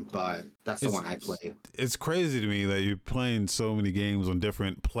version, but that's the one I played. It's crazy to me that you're playing so many games on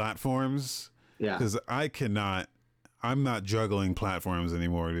different platforms. Yeah. Because I'm not juggling platforms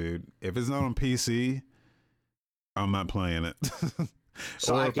anymore, dude. If it's not on PC, I'm not playing it.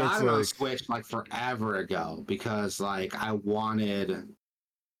 So I got it on Switch like forever ago because like I wanted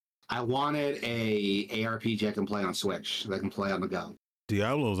a ARPG I can play on Switch that I can play on the go.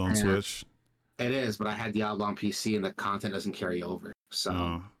 Diablo's on Switch. It is, but I had Diablo on PC and the content doesn't carry over.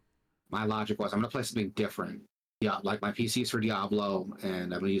 So my logic was I'm going to play something different. Yeah, like my PC's for Diablo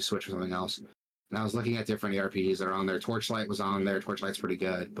and I'm going to use Switch for something else. And I was looking at different ARPGs that are on there. Torchlight was on there. Torchlight's pretty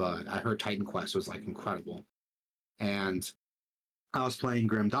good, but I heard Titan Quest was like incredible. And I was playing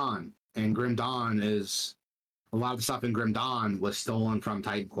Grim Dawn, and Grim Dawn is a lot of the stuff in Grim Dawn was stolen from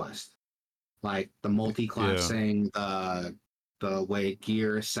Titan Quest, like the multi-classing, the way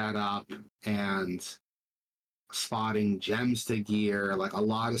gear is set up, and spotting gems to gear. Like a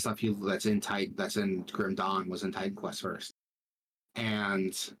lot of stuff that's in Grim Dawn was in Titan Quest first,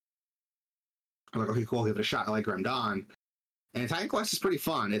 and I'm like, okay, cool, give it a shot. I like Grim Dawn. And Titan Quest is pretty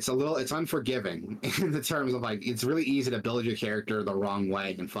fun. It's unforgiving in the terms of like, it's really easy to build your character the wrong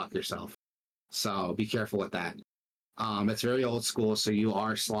way and fuck yourself. So be careful with that. It's very old school, so you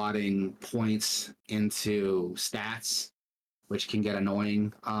are slotting points into stats, which can get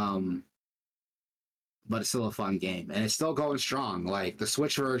annoying. But it's still a fun game, and it's still going strong. Like the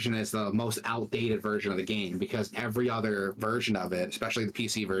Switch version is the most outdated version of the game because every other version of it, especially the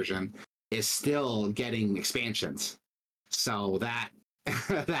PC version, is still getting expansions. So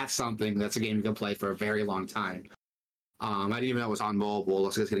that's something that's a game you can play for a very long time. I didn't even know it was on mobile.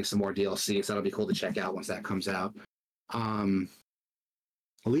 Looks like it's getting some more DLC, so that'll be cool to check out once that comes out.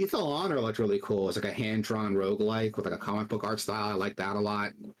 Lethal Honor looked really cool. It's like a hand-drawn roguelike with like a comic book art style. I like that a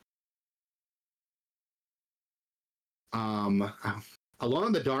lot. Alone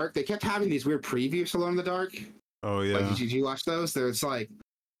in the Dark, they kept having these weird previews for Alone in the Dark. Oh Like, yeah. did you watch those? There's like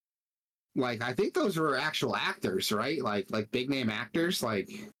I think those were actual actors, right? Like big name actors, like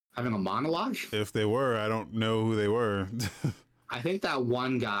having a monologue. If they were, I don't know who they were. I think that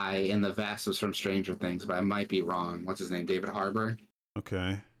one guy in the vest was from Stranger Things, but I might be wrong. What's his name? David Harbour.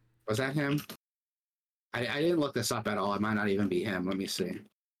 Okay. Was that him? I didn't look this up at all. It might not even be him. Let me see.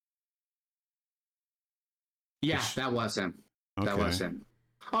 Yeah, Which, that was him. That was okay. him.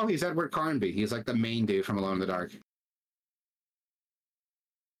 Oh, he's Edward Carnby. He's like the main dude from Alone in the Dark.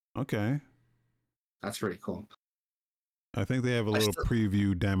 Okay. That's pretty cool. I think they have a I little still,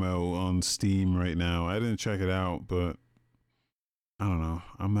 preview demo on Steam right now. I didn't check it out, but I don't know.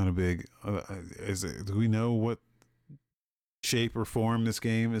 I'm not a big. Do we know what shape or form this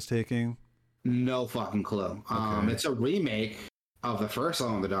game is taking? no fucking clue. Okay. It's a remake of the first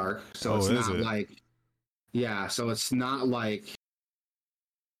Alone in the Dark, so Oh, it's is not it? like yeah, so it's not like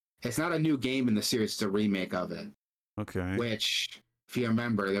it's not a new game in the series. It's a remake of it. Okay. Which, if you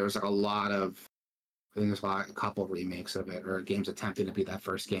remember, there was like a lot of I think there's a couple of remakes of it or games attempting to be that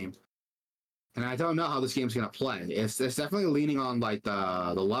first game. And I don't know how this game's gonna play. It's definitely leaning on like the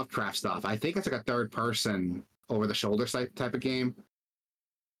Lovecraft stuff. I think it's like a third person over the shoulder type of game.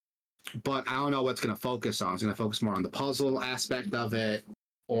 But I don't know what's gonna focus on. It's gonna focus more on the puzzle aspect of it,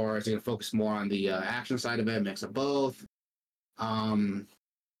 or is it gonna focus more on the action side of it, mix of both? Um,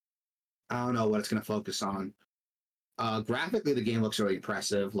 I don't know what it's gonna focus on. Graphically, the game looks really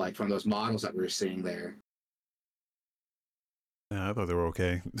impressive, like from those models that we were seeing there. Yeah, I thought they were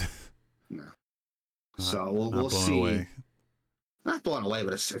okay. No. not, So not we'll blown see. away. Not blown away,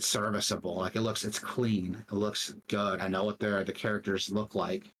 but it's serviceable. Like it's clean. It looks good. I know what the characters look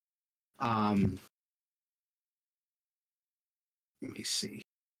like. Um, let me see.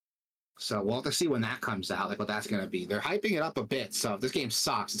 So we'll have to see when that comes out, like what that's gonna be. They're hyping it up a bit, so if this game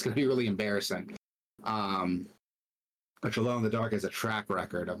sucks, it's gonna be really embarrassing. Um, which Alone in the Dark has a track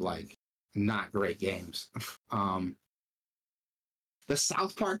record of like not great games. um, the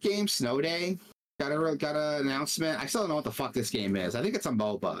South Park game, Snow Day, got an announcement. I still don't know what the fuck this game is. I think it's a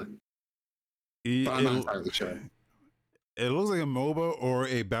MOBA, but I'm not It, entirely sure. it looks like a MOBA or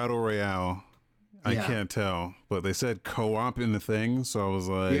a battle royale. I Yeah, can't tell, but they said co-op in the thing, so I was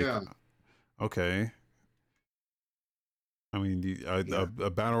like, yeah, okay. I mean, yeah. a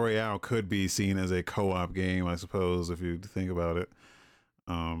battle royale could be seen as a co-op game, I suppose, if you think about it.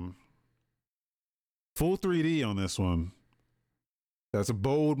 Um, full 3D on this one. That's a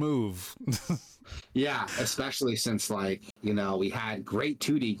bold move. Yeah, especially since like, we had great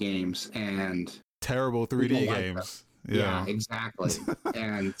 2D games and Terrible people 3D like them. games. Yeah, Yeah. exactly.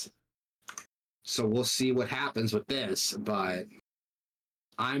 And so we'll see what happens with this, but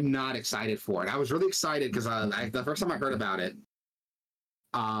I'm not excited for it. I was really excited because the first time I heard about it,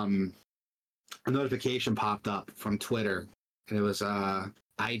 um, a notification popped up from Twitter, and it was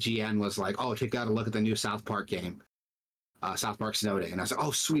IGN was like, "Oh, take out a look at the new South Park game, South Park Snow Day," and I was like,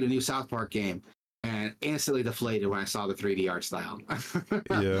 "Oh, sweet, a new South Park game." And instantly deflated when I saw the 3D art style.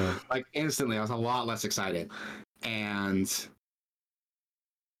 Yeah. Like instantly, I was a lot less excited. And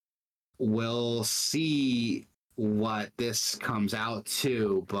we'll see what this comes out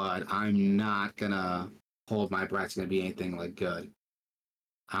to, but I'm not gonna hold my breath. It's gonna be anything like good.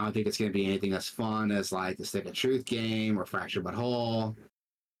 I don't think it's gonna be anything as fun as like the Stick of Truth game or Fractured But Whole.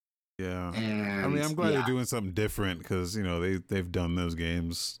 Yeah. I mean, And I'm glad they're yeah, doing something different because, they've done those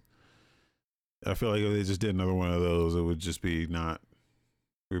games. I feel like if they just did another one of those, it would just be not,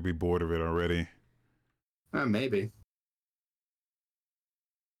 we'd be bored of it already.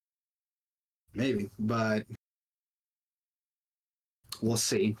 maybe, but we'll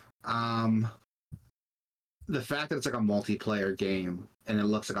see. The fact that it's like a multiplayer game and it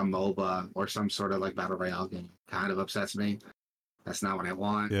looks like a MOBA or some sort of like battle royale game kind of upsets me. That's not what I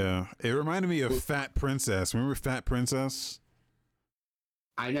want. Yeah. It reminded me of Fat Princess. Remember Fat Princess?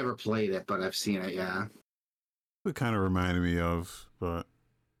 I never played it, but I've seen it. Yeah. It kind of reminded me of, but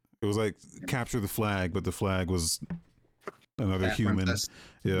it was like capture the flag, but the flag was another Fat human. Princess.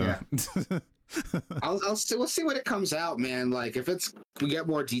 Yeah. Yeah. I'll see. We'll see when it comes out, man. Like if we get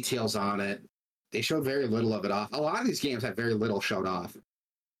more details on it. They showed very little of it off. A lot of these games have very little shown off.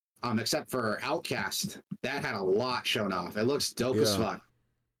 Except for Outcast, that had a lot shown off. It looks dope as Yeah. fuck.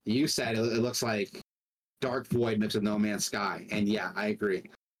 You said it looks like Dark Void mixed with No Man's Sky, and yeah, I agree.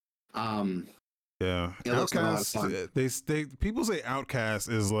 Yeah. It looks like a lot of Outcast, fun. they people say Outcast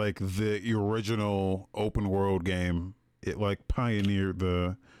is like the original open world game. It like pioneered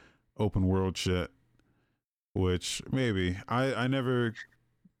the open world shit, which maybe I never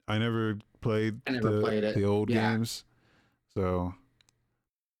played I never played it. the old Yeah, games. So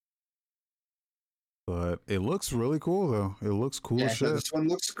But it looks really cool though. It looks cool as Yeah, shit. this one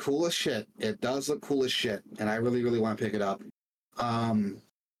looks cool as shit. It does look cool as shit, and I really, really want to pick it up. Um,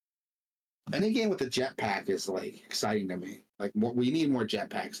 any game with a jetpack is like exciting to me. Like we need more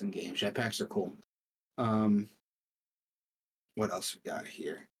jetpacks in games. Jetpacks are cool. Um, what else we got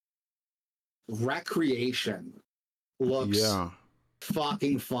here? Recreation looks Yeah.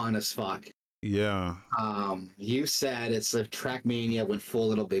 fucking fun as fuck. Yeah. You said it's a Trackmania with full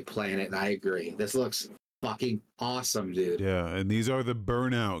Little Big Planet, and I agree. This looks fucking awesome, dude. Yeah. And these are the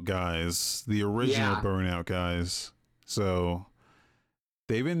Burnout guys, the original Yeah, Burnout guys. So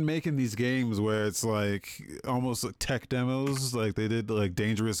they've been making these games where it's like almost like tech demos. Like they did like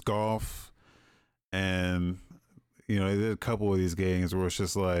Dangerous Golf, and they did a couple of these games where it's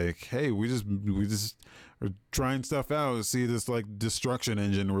just like, hey, we just are trying stuff out, see this like destruction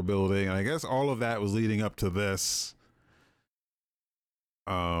engine we're building. And I guess all of that was leading up to this.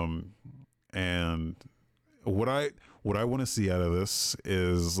 And what I want to see out of this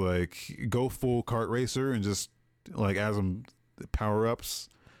is like go full kart racer and just like add some power ups.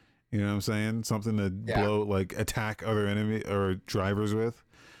 You know what I'm saying? Something to blow, like attack other enemy or drivers with.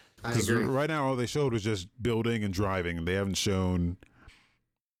 I Because agree. right now all they showed was just building and driving. They haven't shown.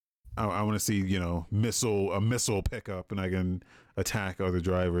 I want to see a missile pickup, and I can attack other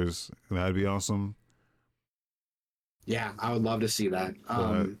drivers. That'd be awesome. Yeah, I would love to see that.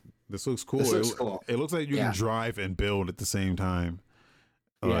 But this looks cool. This looks cool. It looks like you can drive and build at the same time,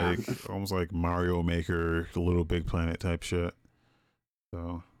 Yeah. like almost like Mario Maker, Little Big Planet type shit.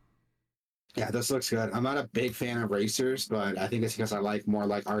 So Yeah, this looks good. I'm not a big fan of racers, but I think it's because I like more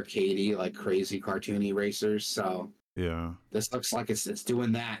like arcadey, like crazy cartoony racers. So yeah, this looks like it's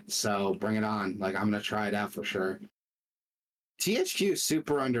doing that. So bring it on. Like I'm gonna try it out for sure. THQ is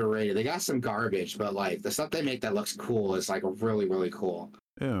super underrated. They got some garbage, but like the stuff they make that looks cool is like really, really cool.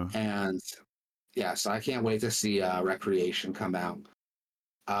 yeah. And yeah, so I can't wait to see Recreation come out.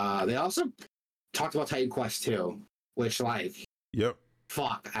 They also talked about Titan Quest 2, which like Yep.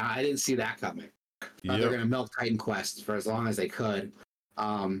 fuck, I didn't see that coming. They're Yep. gonna milk Titan Quest for as long as they could.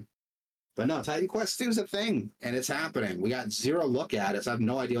 But no, Titan Quest 2 is a thing, and it's happening. We got zero look at it, so I have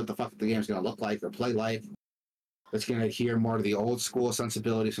no idea what the fuck the game's gonna look like or play like. It's gonna adhere more to the old school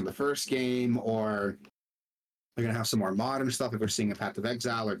sensibilities from the first game, or they're gonna have some more modern stuff if we're seeing a Path of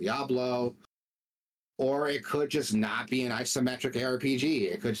Exile or Diablo. Or it could just not be an isometric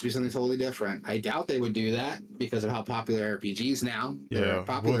RPG. It could just be something totally different. I doubt they would do that because of how popular RPGs now. They're Yeah.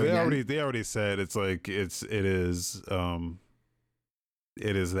 popular Well, again. they already said it's like it is that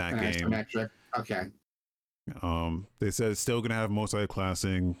An game. isometric. Okay. They said it's still gonna have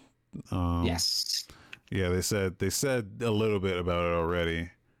multi-classing. Yes. Yeah, they said a little bit about it already.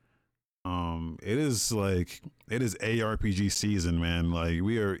 It is ARPG season, man. Like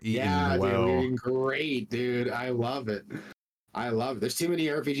we are eating Yeah, dude, well. we're doing great, dude. I love it. I love it. There's too many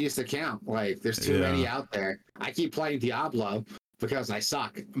RPGs to count. Like, there's too many out there. I keep playing Diablo because I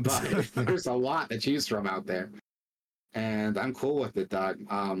suck, but there's a lot to choose from out there. And I'm cool with it, dog.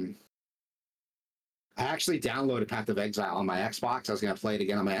 I actually downloaded Path of Exile on my Xbox. I was gonna play it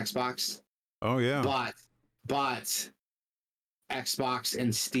again on my Xbox. Oh yeah. But Xbox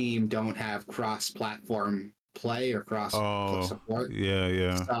and Steam don't have cross-platform play or cross support.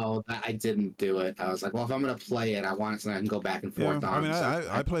 Yeah. So I didn't do it. I was like, well, if I'm gonna play it, I want it so I can go back and forth on. I mean,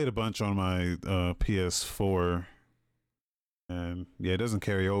 I played a bunch on my PS4, and yeah, it doesn't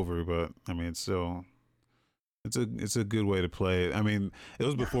carry over, but I mean, it's a good way to play it. I mean, it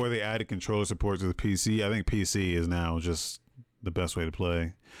was before they added controller support to the PC. I think PC is now just the best way to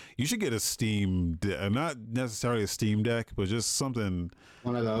play. You should get a Steam, not necessarily a Steam Deck, but just something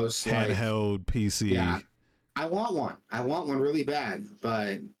one of those handheld PC. Yeah, I want one. I want one really bad,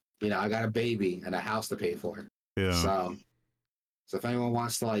 but I got a baby and a house to pay for. Yeah. So if anyone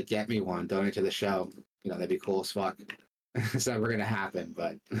wants to get me one, donate to the show. That'd be cool as fuck. It's never gonna happen,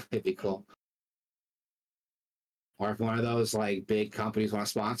 but it'd be cool. Or if one of those big companies want to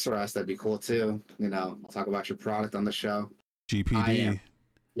sponsor us, that'd be cool too. Talk about your product on the show. GPD.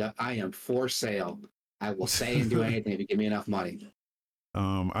 I am for sale. I will say and do anything if you give me enough money.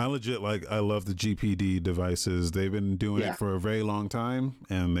 I love the GPD devices. They've been doing it for a very long time,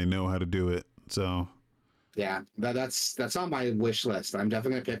 and they know how to do it. So yeah, that's on my wish list. I'm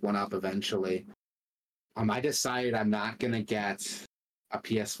definitely gonna pick one up eventually. I decided I'm not gonna get a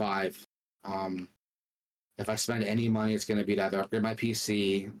PS5. If I spend any money, it's gonna be to either upgrade my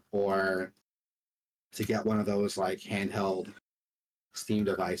PC or to get one of those handheld Steam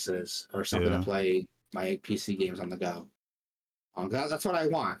devices or something to play my PC games on the go. That's what I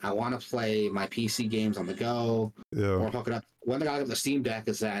want. I want to play my PC games on the go Yeah. or hook it up. One thing I like with the Steam Deck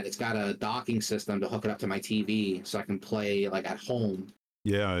is that it's got a docking system to hook it up to my TV so I can play like at home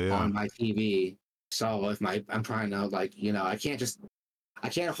Yeah. Yeah. on my TV. So if I'm trying to like, I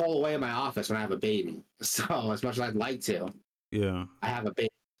can't hole away in my office when I have a baby. So as much as I'd like to, Yeah. I have a baby.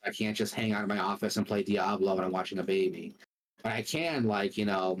 I can't just hang out in my office and play Diablo when I'm watching a baby. But I can, like,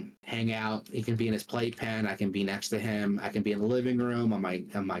 hang out. He can be in his playpen. I can be next to him. I can be in the living room on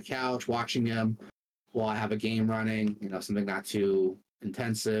my couch watching him while I have a game running. Something not too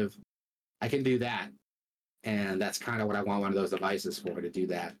intensive. I can do that, and that's kind of what I want one of those devices for, to do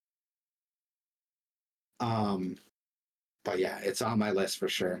that. But yeah, it's on my list for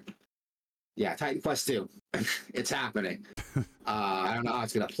sure. Yeah, Titan Quest 2. It's happening. I don't know how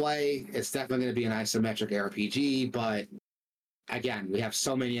it's gonna play. It's definitely gonna be an isometric RPG, but again, we have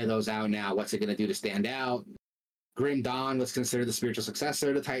so many of those out now. What's it going to do to stand out? Grim Dawn was considered the spiritual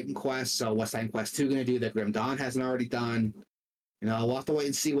successor to Titan Quest. So what's Titan Quest 2 going to do that Grim Dawn hasn't already done? We'll have to wait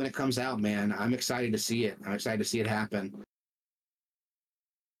and see when it comes out, man. I'm excited to see it. I'm excited to see it happen.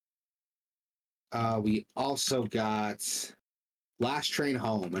 We also got Last Train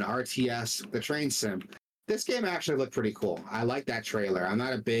Home, an RTS, the train sim. This game actually looked pretty cool. I like that trailer. I'm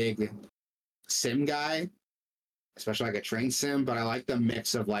not a big sim guy, especially like a train sim, but I like the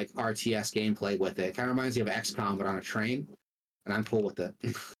mix of like RTS gameplay with it. It kind of reminds me of XCOM, but on a train, and I'm cool with it.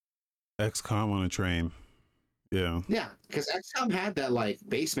 XCOM on a train. Yeah. Yeah, because XCOM had that like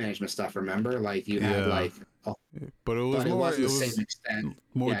base management stuff. Remember, like you had like, but it was but more. wasn't It the was same extent.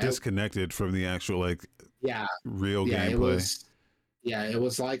 more disconnected from the actual like real gameplay. It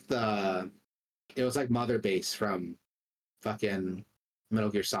was like Mother Base from fucking Metal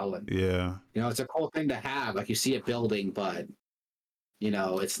Gear Solid. Yeah. It's a cool thing to have. Like you see it building, but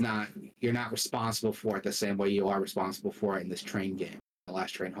it's not. You're not responsible for it the same way you are responsible for it in this train game, The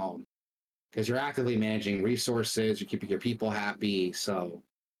Last Train Home, because you're actively managing resources. You're keeping your people happy. So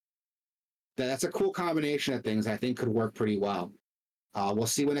that's a cool combination of things I think could work pretty well. We'll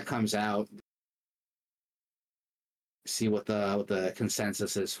see when it comes out. See what the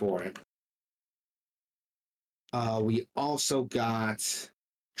consensus is for it. We also got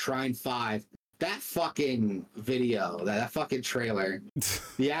Trine 5. That fucking video, that fucking trailer,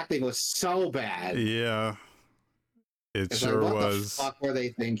 the acting was so bad. Yeah. It's sure like, what was. the fuck were they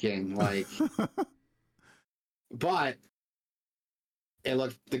thinking? Like, but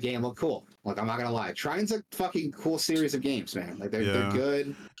the game looked cool. Like, I'm not gonna lie. Trine's a fucking cool series of games, man. Like they're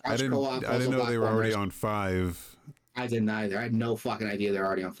good. I didn't know they were already on 5. I didn't either. I had no fucking idea they're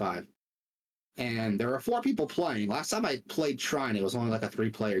already on 5. And there are 4 people playing. Last time I played Trine, it was only like a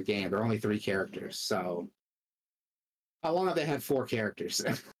 3-player game. There are only 3 characters. So how long have they had 4 characters?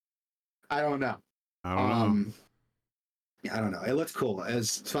 I don't know. I don't know. I don't know. It looks cool.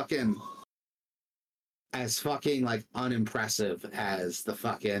 As fucking like unimpressive as the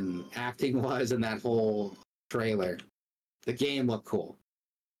fucking acting was in that whole trailer, the game looked cool.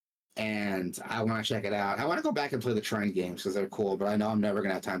 And I want to check it out. I want to go back and play the Trine games because they're cool, but I know I'm never going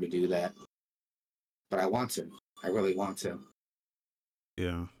to have time to do that. But I want to. I really want to.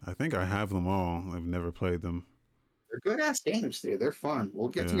 Yeah, I think I have them all. I've never played them. They're good-ass games, dude. They're fun. We'll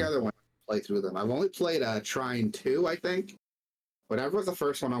get together one and play through them. I've only played Trine 2, I think. Whatever was the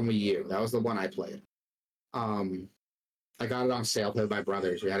first one on Wii U. That was the one I played. I got it on sale with my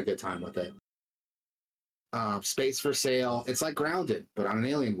brothers. We had a good time with it. Space for Sale. It's like Grounded, but on an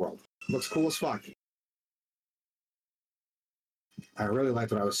alien world. Looks cool as fuck. I really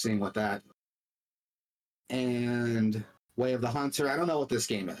liked what I was seeing with that. And Way of the Hunter. I don't know what this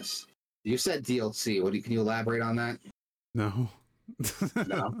game is. You said DLC. Can you elaborate on that? No.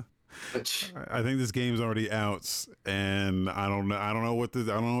 No. I think this game's already out, and I don't know what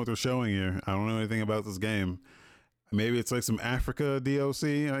they're showing here. I don't know anything about this game. Maybe it's like some Africa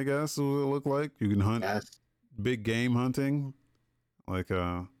DLC, I guess it will look like. You can hunt big game hunting, like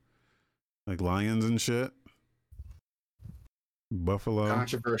lions and shit. Buffalo.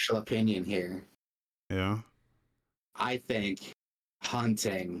 Controversial opinion here. Yeah. I think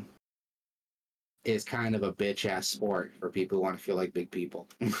hunting is kind of a bitch ass sport for people who want to feel like big people.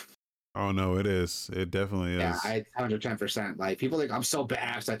 Oh no, it is. It definitely is. Yeah, 110%. Like people think I'm so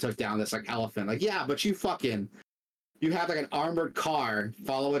badass I took down this like elephant. Like, yeah, but you have like an armored car,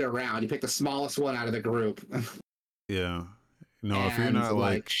 follow it around. You pick the smallest one out of the group. Yeah. No, if you're not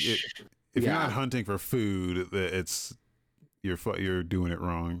if you're not hunting for food, you're doing it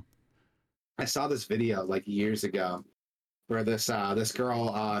wrong. I saw this video like years ago where this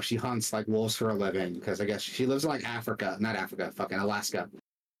girl she hunts like wolves for a living because I guess she lives in like fucking Alaska.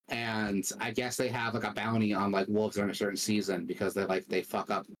 and I guess they have like a bounty on like wolves during a certain season because they fuck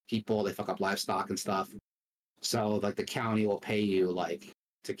up people, they fuck up livestock and stuff. So like the county will pay you like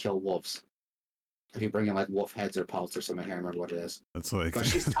to kill wolves if you bring in like wolf heads or pelts or something. I can't remember what it is. That's like. But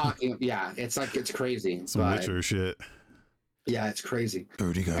she's talking. Yeah, it's like it's crazy. Some Witcher shit. Yeah, it's crazy.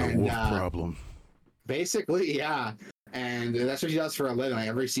 Already got a wolf problem. Basically, yeah. And that's what she does for a living. Like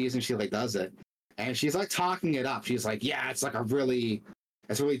every season she like does it. And she's like talking it up. She's like, yeah, it's a really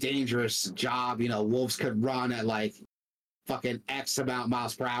dangerous job. You know, wolves could run at like fucking X amount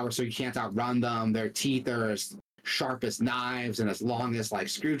miles per hour, so you can't outrun them. Their teeth are as sharp as knives and as long as like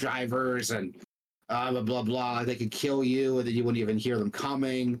screwdrivers and blah blah blah. They could kill you and then you wouldn't even hear them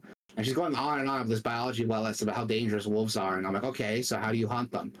coming. And she's going on and on with this biology lesson about how dangerous wolves are. And I'm like, okay, so how do you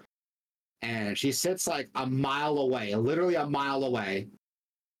hunt them? And she sits like a mile away, literally a mile away,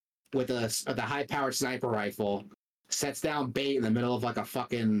 with a high-powered sniper rifle, sets down bait in the middle of like a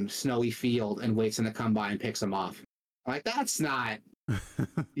fucking snowy field and waits for them to come by and picks them off. I'm like, that's not...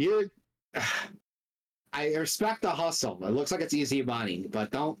 you. I respect the hustle. It looks like it's easy money,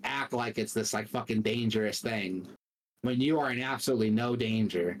 but don't act like it's this like fucking dangerous thing when you are in absolutely no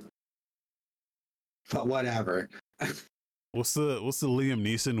danger. But whatever. What's the Liam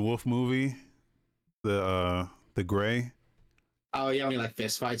Neeson wolf movie? The Gray. Oh yeah, when he like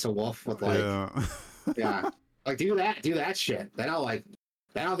fist fights a wolf with like yeah, like do that shit. I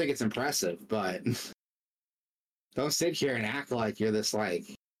don't think it's impressive, but don't sit here and act like you're in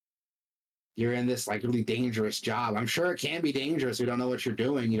this like really dangerous job. I'm sure it can be dangerous. You don't know what you're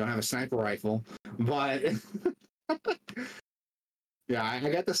doing. You don't have a sniper rifle, but yeah, I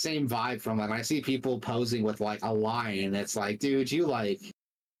get the same vibe from like when I see people posing with like a lion. It's like, dude,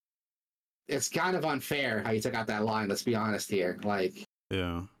 it's kind of unfair how you took out that line. Let's be honest here. Like,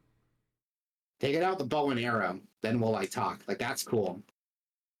 yeah, take it out the bow and arrow, then we'll like talk. Like that's cool.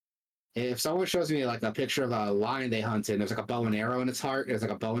 If someone shows me like a picture of a lion they hunted, and there's like a bow and arrow in its heart, there's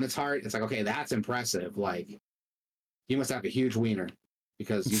like a bow in its heart. It's like, okay, that's impressive. Like, you must have a huge wiener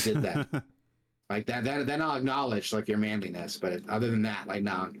because you did that. Like that, then I'll acknowledge like your manliness. But other than that, like,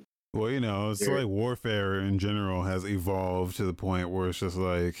 no. Well, you know, it's like warfare in general has evolved to the point where it's just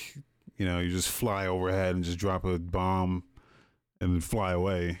like, you know, you just fly overhead and just drop a bomb and fly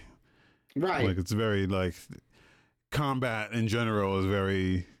away. Right. Like it's very like combat in general is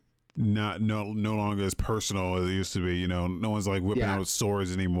very no longer as personal as it used to be. You know, no one's like whipping out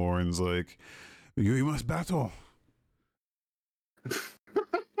swords anymore and it's like, you must battle.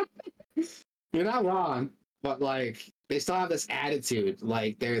 You're not wrong, but like they still have this attitude,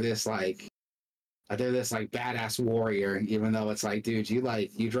 like they're this badass warrior, even though it's like, dude, you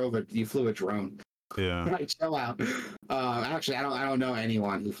flew a drone. Yeah. Like, chill out. Actually, I don't know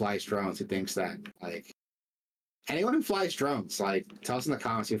anyone who flies drones who thinks that. Like anyone who flies drones, like tell us in the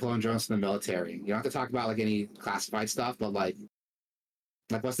comments. You've flown drones in the military. You don't have to talk about like any classified stuff, but like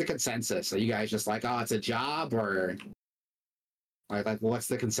what's the consensus? Are you guys just like, oh, it's a job, or like what's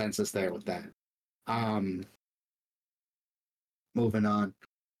the consensus there with that? Moving on.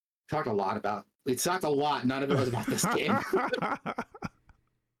 We talked a lot. None of it was about this game.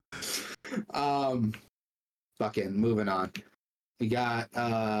 Fucking moving on. We got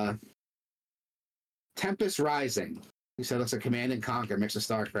Tempest Rising. You said it's a Command and Conquer mix of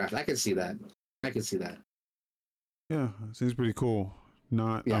StarCraft. I can see that. Yeah, seems pretty cool.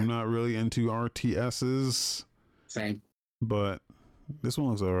 I'm not really into RTSs. Same. But this one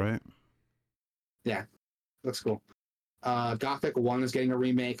looks alright. Yeah. Looks cool. Gothic 1 is getting a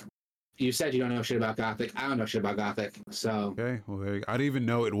remake. You said you don't know shit about Gothic. I don't know shit about Gothic. So okay, well, I didn't even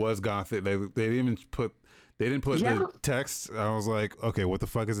know it was Gothic. They didn't put the text. I was like, okay, what the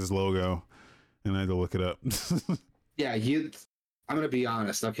fuck is this logo? And I had to look it up. Yeah, I'm gonna be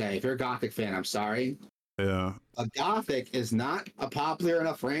honest. Okay, if you're a Gothic fan, I'm sorry. Yeah, a Gothic is not a popular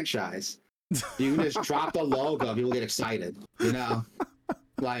enough franchise. You can just drop the logo, people get excited. You know,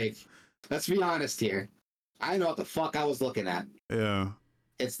 like, let's be honest here. I know what the fuck I was looking at. Yeah.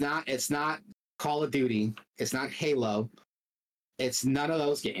 It's not Call of Duty. It's not Halo. It's none of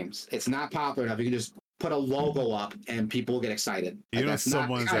those games. It's not popular enough. You can just put a logo up and people get excited. You know,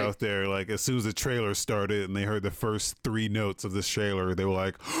 someone's out there, like, as soon as the trailer started and they heard the first 3 notes of this trailer, they were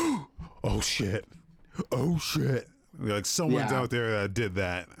like, oh shit. Like, someone's out there that did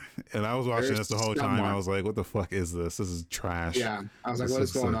that. And I was watching this the whole time. I was like, what the fuck is this? This is trash. Yeah. I was like, what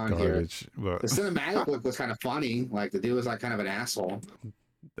is going on garbage here? But the cinematic look was kind of funny. Like, the dude was like kind of an asshole.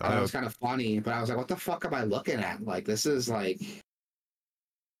 It was kind of funny, but I was like, what the fuck am I looking at? Like, this is like,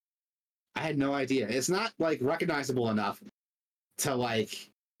 I had no idea. It's not like recognizable enough to like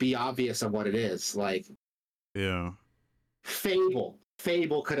be obvious of what it is. Like, yeah. Fable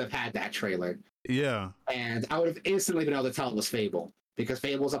Fable could have had that trailer, Yeah. and I would have instantly been able to tell it was Fable because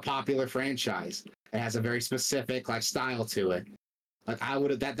Fable is a popular franchise. It has a very specific like style to it. Like I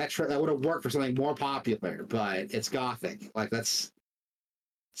would have that would have worked for something more popular, but it's Gothic. Like let's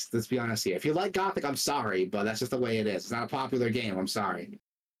be honest here. If you like Gothic, I'm sorry, but that's just the way it is. It's not a popular game. I'm sorry.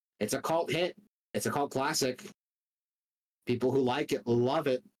 It's a cult hit. It's a cult classic. People who like it love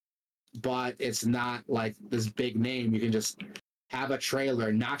it, but it's not like this big name. You can just have a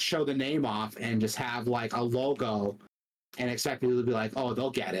trailer, not show the name off, and just have like a logo and expect people to be like, oh, they'll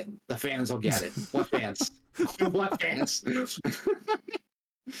get it. The fans will get it. What fans? What fans?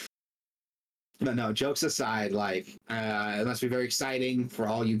 But no, jokes aside, like it must be very exciting for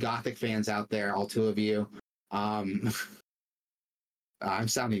all you Gothic fans out there, all two of you. I'm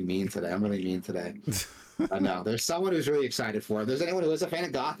sounding mean today. I'm really mean today. No, there's someone who's really excited for it. If there's anyone who is a fan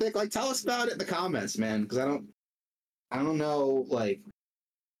of Gothic, like tell us about it in the comments, man. Because I don't know, like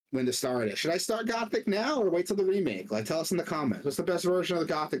when to start it. Should I start Gothic now or wait till the remake? Like, tell us in the comments. What's the best version of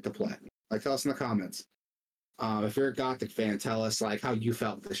the Gothic to play? Like, tell us in the comments. If you're a Gothic fan, tell us like how you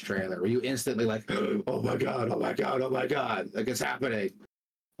felt with this trailer. Were you instantly like, oh my god, oh my god, oh my god, like it's happening?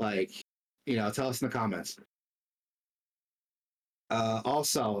 Like, tell us in the comments.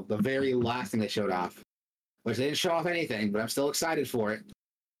 Also, the very last thing they showed off, which they didn't show off anything, but I'm still excited for it.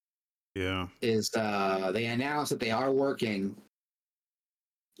 Yeah. Is they announced that they are working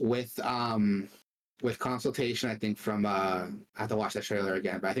with consultation, I think from I have to watch that trailer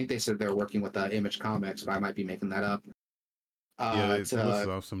again, but I think they said they're working with Image Comics, but I might be making that up. Yeah, they listed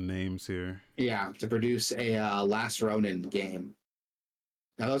off some names here. Yeah, to produce a Last Ronin game.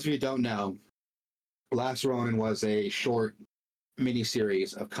 Now, those of you who don't know, Last Ronin was a short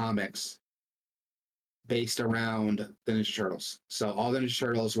miniseries of comics based around the Ninja Turtles. So all the Ninja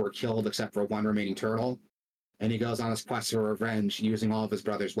Turtles were killed except for one remaining turtle, and he goes on his quest for revenge using all of his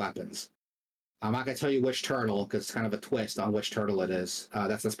brother's weapons. I'm not going to tell you which turtle because it's kind of a twist on which turtle it is.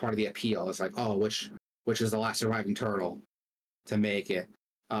 That's part of the appeal. It's like, oh, which is the last surviving turtle to make it.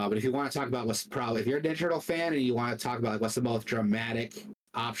 But if you want to talk about if you're a Ninja Turtle fan and you want to talk about like, what's the most dramatic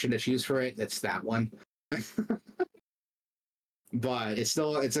option to choose for it, it's that one. But it's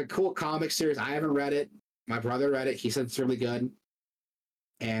a cool comic series. I haven't read it. My brother read it. He said it's really good.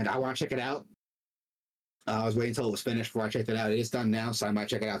 And I want to check it out. I was waiting until it was finished before I checked it out. It is done now, so I might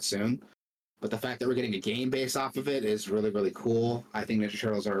check it out soon. But the fact that we're getting a game based off of it is really, really cool. I think Ninja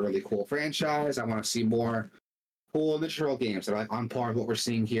Turtles are a really cool franchise. I want to see more cool Ninja Turtle games that are like on par with what we're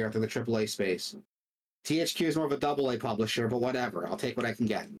seeing here through the AAA space. THQ is more of a AA publisher, but whatever. I'll take what I can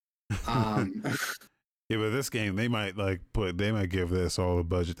get. Yeah, but this game, they might give this all the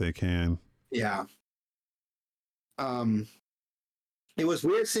budget they can. Yeah. It was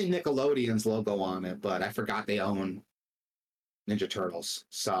weird seeing Nickelodeon's logo on it, but I forgot they own Ninja Turtles.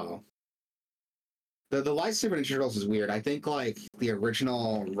 So the licensing for Ninja Turtles is weird. I think like the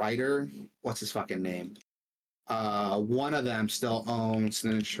original writer, what's his fucking name? One of them still owns the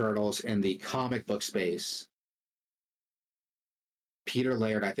Ninja Turtles in the comic book space. Peter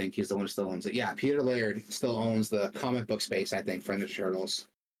Laird, I think he's the one who still owns it. Yeah, Peter Laird still owns the comic book space, I think, for Ninja Turtles.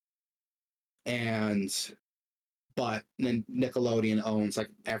 But then Nickelodeon owns like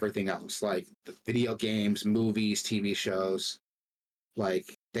everything else, like the video games, movies, TV shows.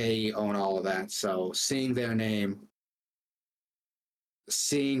 Like they own all of that. So seeing their name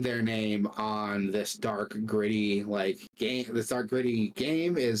on this dark, gritty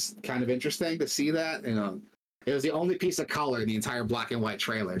game is kind of interesting to see that. It was the only piece of color in the entire black and white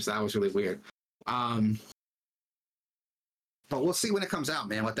trailer, so that was really weird. But we'll see when it comes out,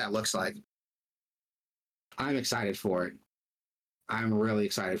 man, what that looks like. I'm excited for it. I'm really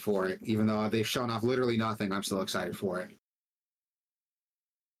excited for it. Even though they've shown off literally nothing, I'm still excited for it.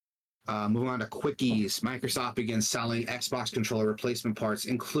 Moving on to quickies. Microsoft begins selling Xbox controller replacement parts,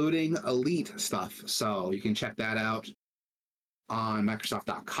 including Elite stuff. So you can check that out on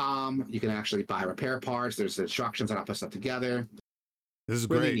Microsoft.com. You can actually buy repair parts. There's instructions on how to put stuff together. This is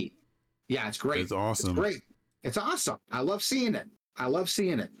really great. Neat. Yeah, it's great. It's awesome. It's great. It's awesome. I love seeing it.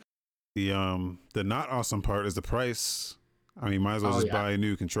 The not awesome part is the price. I mean, might as well buy a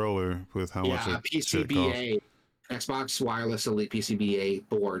new controller with how much a PCBA Xbox Wireless Elite PCBA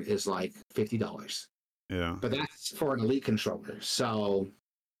board is like $50. Yeah. But that's for an Elite controller. So,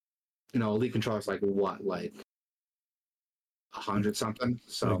 Elite controller is like what, like 100 something?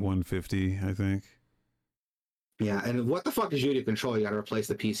 So like 150, I think. Yeah, and what the fuck is you to control? You got to replace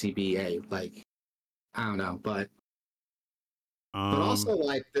the PCBA. Like, I don't know, but also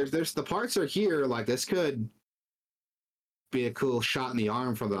like there's the parts are here. Like this could be a cool shot in the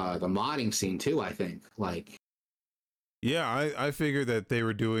arm for the modding scene too. I think like Yeah, I figured that they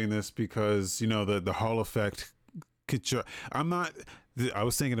were doing this because the Hall effect. I'm not. I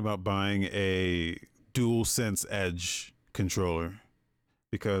was thinking about buying a Dual Sense Edge controller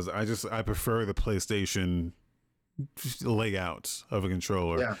because I prefer the PlayStation layout of a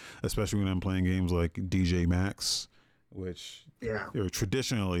controller, Yeah. especially when I'm playing games like DJ Max, which Yeah. they're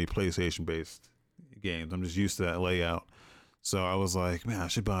traditionally PlayStation based games. I'm just used to that layout. So I was like, man, I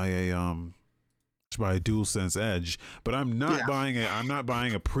should buy a DualSense Edge, but Yeah. I'm not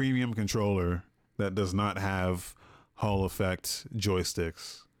buying a premium controller that does not have Hall effect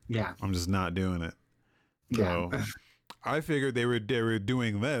joysticks. Yeah. I'm just not doing it. Yeah. So I figured they were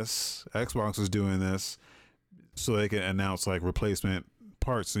doing this. Xbox was doing this so they could announce like replacement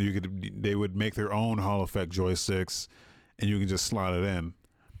parts, so they would make their own Hall effect joysticks, and you can just slot it in.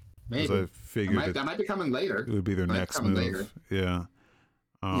 Maybe. So I figured That might be coming later. it would be their next move. Later. Yeah.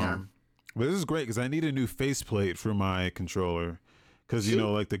 Yeah. But this is great because I need a new faceplate for my controller. Because,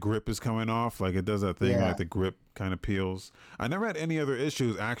 like the grip is coming off. Like it does that thing, like the grip kind of peels. I never had any other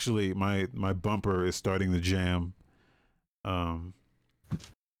issues. Actually, my bumper is starting to jam.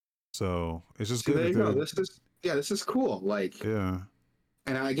 So it's just good. There you go. This is cool. Like, yeah.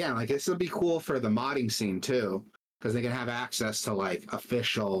 And again, like this would be cool for the modding scene too, because they can have access to like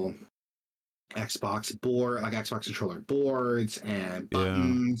official Xbox board, like Xbox controller boards and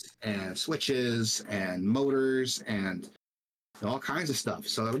buttons and switches and motors and all kinds of stuff.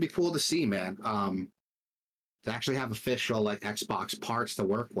 So that'll be cool to see, man. To actually have official like Xbox parts to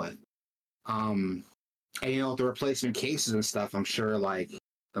work with. And the replacement cases and stuff, I'm sure like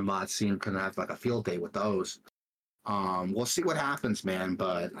the mod scene can have like a field day with those. We'll see what happens, man,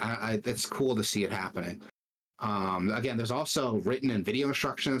 but it's cool to see it happening. Again, there's also written and video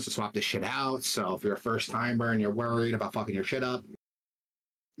instructions to swap this shit out. So if you're a first timer and you're worried about fucking your shit up,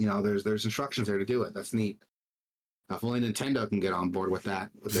 there's instructions there to do it. That's neat. If only Nintendo can get on board with that,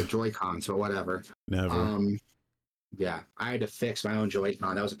 with their Joy-Cons or whatever. Never. Yeah, I had to fix my own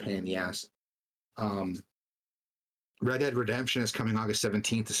Joy-Con. That was a pain in the ass. Red Dead Redemption is coming August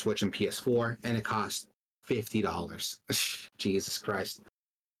 17th to Switch and PS4, and it costs $50. Jesus Christ.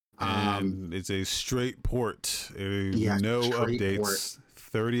 And it's a straight port. No updates. Port.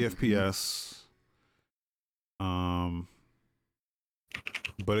 30 FPS. But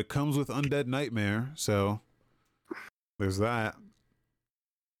it comes with Undead Nightmare, so there's that.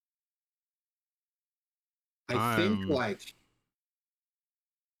 I think like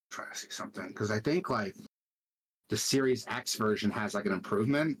try to see something because I think like the Series X version has like an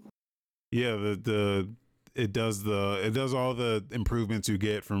improvement. Yeah, it does all the improvements you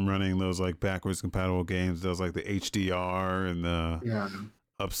get from running those like backwards compatible games. It does like the HDR and the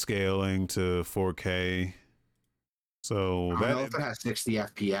upscaling to 4K. So I don't know if it has 60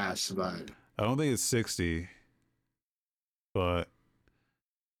 FPS, but I don't think it's 60. But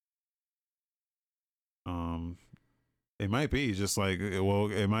it might be just like,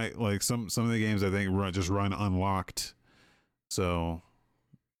 well, it might like some of the games I think run unlocked. So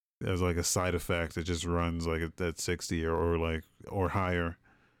as like a side effect, it just runs like at 60 or higher.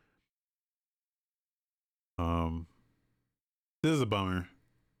 This is a bummer.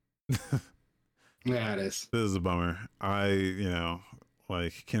 Yeah, it is. This is a bummer. Can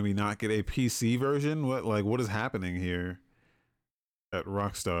we not get a PC version? What is happening here at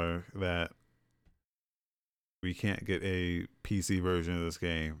Rockstar that we can't get a PC version of this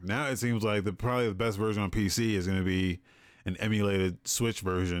game? Now it seems like probably the best version on PC is going to be an emulated Switch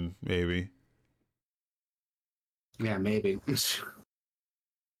version, maybe. Yeah, maybe.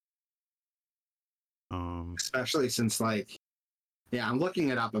 Especially since I'm looking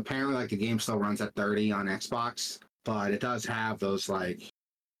it up. Apparently, like the game still runs at 30 on Xbox, but it does have those like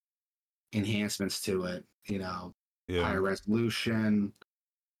enhancements to it. Higher resolution.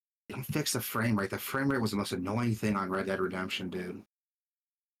 They can fix the frame rate. The frame rate was the most annoying thing on Red Dead Redemption, dude.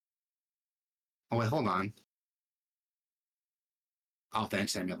 Oh wait, hold on. Oh,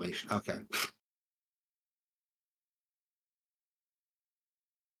 thanks, emulation. Okay.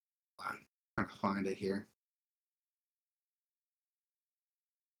 I'm trying to find it here.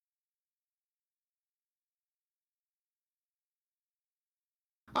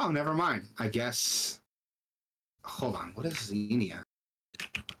 Oh, never mind. I guess. Hold on. What is Xenia?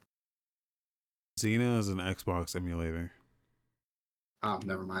 Xena is an Xbox emulator. Oh,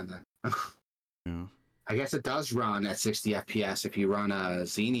 never mind then. Yeah. I guess it does run at 60 FPS if you run a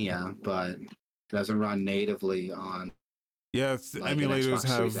Xenia, but it doesn't run natively on. Yeah, emulators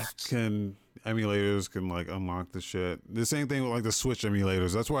can like unlock the shit. The same thing with like the Switch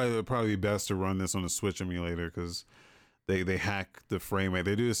emulators. That's why it would probably be best to run this on a Switch emulator because they hack the frame rate.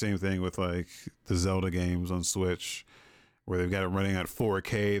 They do the same thing with like the Zelda games on Switch. where they've got it running at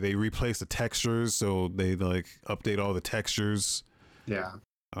 4K. They replace the textures, so they like update all the textures. Yeah.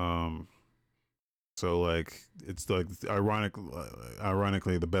 So like it's like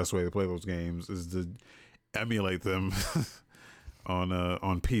ironically, the best way to play those games is to emulate them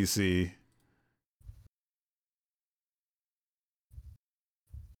on PC.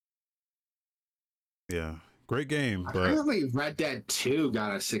 Yeah, great game, but Apparently, Red Dead 2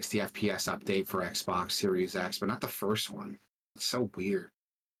 got a 60 FPS update for Xbox Series X, but not the first one. It's so weird.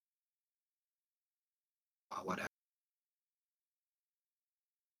 Oh, whatever.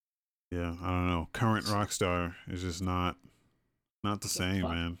 yeah, I don't know. Current Rockstar is just not the same,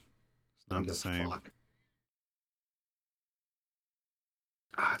 Fuck. man. It's not the same. Fuck.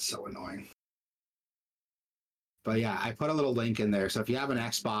 Ah, it's so annoying. But yeah, I put a little link in there. So if you have an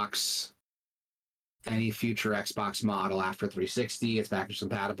Xbox, any future Xbox model after 360, it's backwards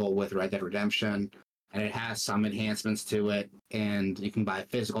compatible with Red Dead Redemption, and it has some enhancements to it. And you can buy a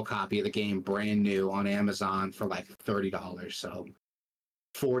physical copy of the game brand new on Amazon for like $30. So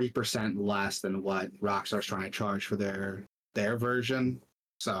 40% less than what Rockstar's trying to charge for their version.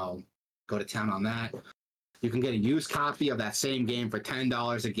 So go to town on that. You can get a used copy of that same game for $10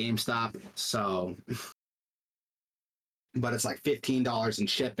 at GameStop. So, but it's like $15 in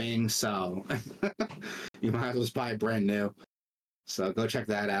shipping. So you might as well just buy it brand new. So go check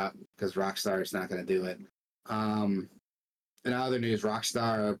that out because Rockstar is not going to do it. In other news,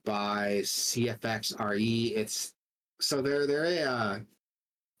 Rockstar buys CFX RE. It's so they're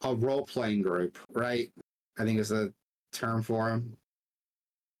a role playing group, right? I think is the term for them.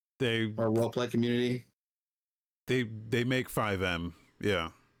 Or role play community. They make 5M. Yeah.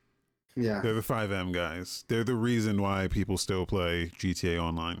 Yeah. They're the 5M guys. They're the reason why people still play GTA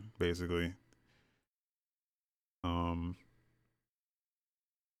Online, basically.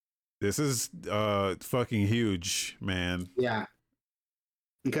 This is fucking huge, man. Yeah.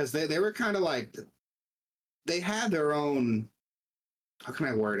 Because they were kind of like they had their own, how can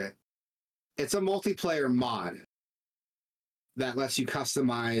I word it? It's a multiplayer mod that lets you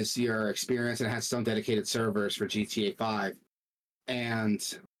customize your experience and it has some dedicated servers for GTA 5.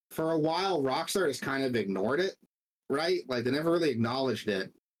 And for a while, Rockstar just kind of ignored it, right? Like they never really acknowledged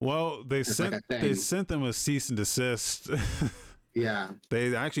it. Well, they sent them a cease and desist. Yeah.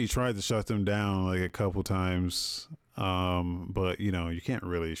 They actually tried to shut them down like a couple times. But you know, you can't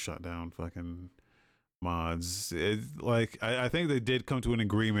really shut down fucking mods. I think they did come to an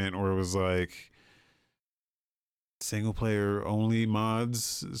agreement where it was like single player only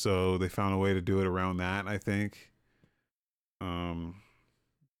mods, so they found a way to do it around that, I think. You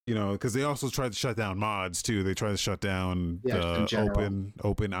know, because they also tried to shut down mods too. They tried to shut down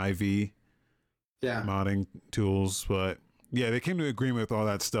open IV modding tools, but yeah, they came to an agreement with all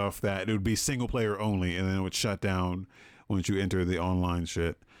that stuff that it would be single player only, and then it would shut down once you enter the online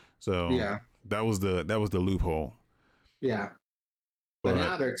shit. So yeah, that was the loophole. Yeah, but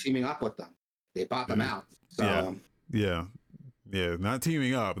now they're teaming up with them. They bought them out. So yeah, not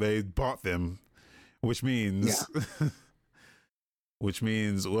teaming up. They bought them, which means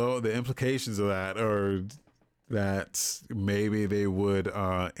well, the implications of that are that maybe they would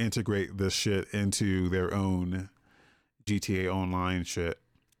integrate this shit into their own GTA Online shit.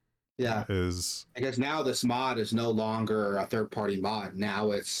 Yeah, I guess now this mod is no longer a third-party mod.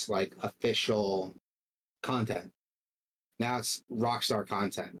 Now it's like official content. Now it's Rockstar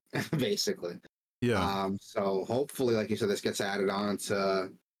content, basically. Yeah. So hopefully, like you said, this gets added on to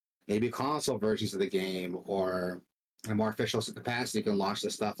maybe console versions of the game or a more official capacity. You can launch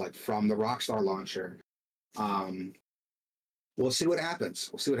this stuff like from the Rockstar launcher. We'll see what happens.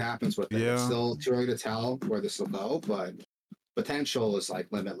 We'll see what happens with it. It's still too early to tell where this will go, but potential is like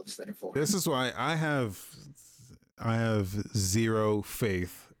limitless there for this is why I have zero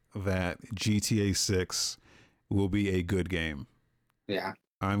faith that GTA 6 will be a good game. Yeah.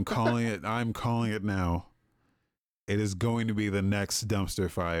 I'm calling it now. It is going to be the next dumpster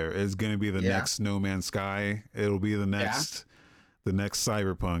fire. It's going to be the next No Man's Sky. It'll be the next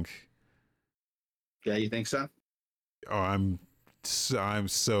Cyberpunk. Yeah, you think so? Oh, I'm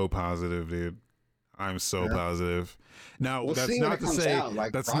so positive, dude. I'm so positive. Now, that's not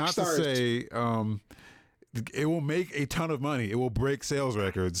to say it will make a ton of money. It will break sales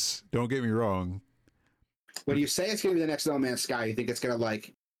records. Don't get me wrong. When you say it's going to be the next No Man's Sky, you think it's going to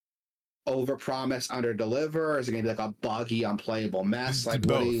like overpromise, underdeliver, or is it going to be like a buggy, unplayable mess? Like,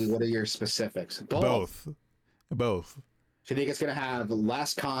 what are your specifics? Both. Do you think it's going to have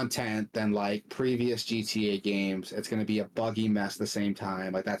less content than like previous GTA games? It's going to be a buggy mess at the same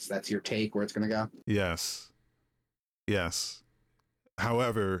time. Like that's your take where it's going to go? Yes.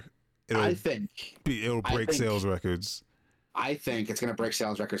 However, it'll break sales records. I think it's going to break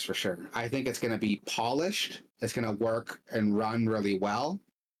sales records for sure. I think it's going to be polished. It's going to work and run really well.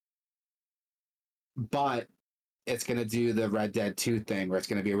 But it's going to do the Red Dead 2 thing where it's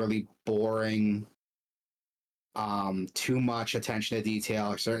going to be a really boring, too much attention to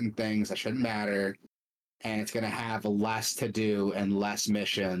detail or certain things that shouldn't matter. And it's going to have less to do and less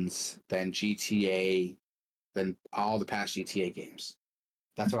missions than GTA, than all the past GTA games.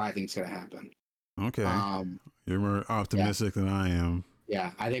 That's what I think is going to happen. Okay. You're more optimistic than I am.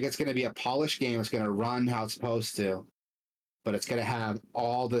 Yeah, I think it's going to be a polished game. It's going to run how it's supposed to, but it's going to have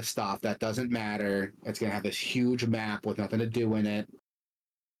all the stuff that doesn't matter. It's going to have this huge map with nothing to do in it.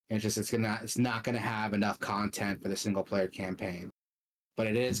 And it's not going to have enough content for the single player campaign. But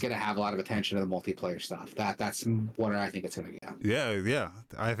it is going to have a lot of attention to the multiplayer stuff. That's what I think it's going to get. Yeah.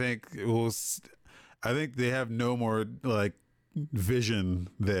 I think it was. I think they have no more like vision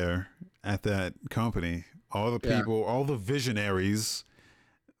there at that company. All the people, all the visionaries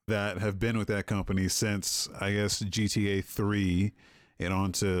that have been with that company since I guess GTA 3 and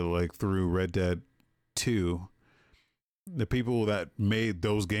on to like through Red Dead 2. The people that made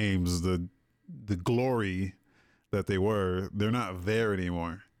those games, the glory that they were, they're not there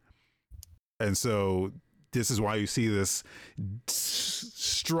anymore. And so this is why you see this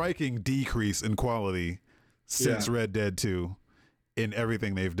striking decrease in quality since Red Dead 2 in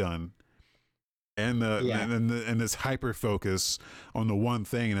everything they've done. And and this hyper focus on the one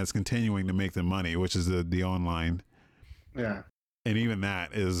thing that's continuing to make them money, which is the online. Yeah. And even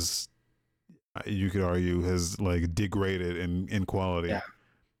that is, you could argue, has like degraded in quality. Yeah.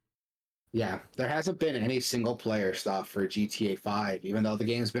 Yeah. There hasn't been any single player stuff for GTA 5, even though the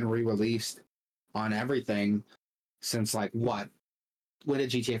game's been re-released on everything since like what? When did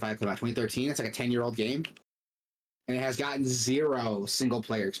GTA 5 come out? 2013? It's like a 10-year-old game. And it has gotten 0 single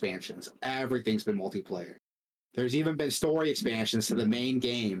player expansions. Everything's been multiplayer. There's even been story expansions to the main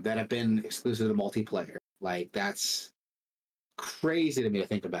game that have been exclusive to multiplayer. Like, that's crazy to me to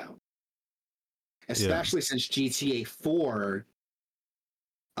think about. Especially since GTA 4.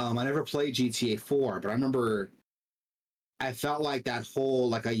 I never played GTA 4, but I remember I felt like that whole,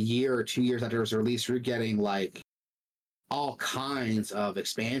 like a year or 2 years after it was released, we were getting like all kinds of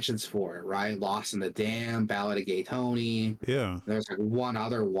expansions for it, right? Lost in the Dam, Ballad of Gay Tony. Yeah. There's like one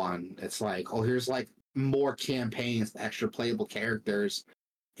other one. It's like, oh, here's like more campaigns, extra playable characters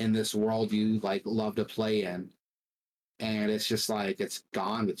in this world you like love to play in. And it's just like it's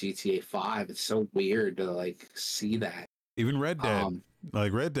gone with GTA 5. It's so weird to like see that. Even Red Dead.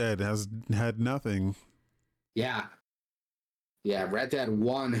 Like Red Dead has had nothing. Yeah. Yeah, Red Dead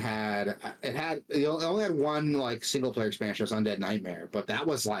 1 it only had one like single player expansion, it was Undead Nightmare, but that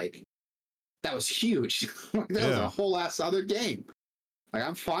was huge. That was a whole ass other game. Like,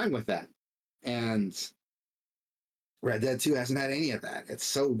 I'm fine with that. And Red Dead 2 hasn't had any of that. It's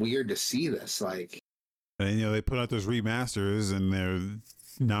so weird to see this. Like, and they put out those remasters and they're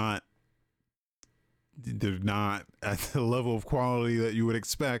not at the level of quality that you would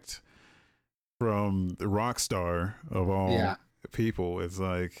expect from the Rockstar of all people. It's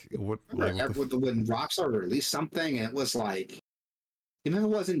like when Rockstar released something, and it was like, even if it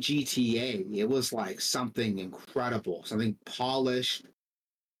wasn't GTA, it was like something incredible, something polished,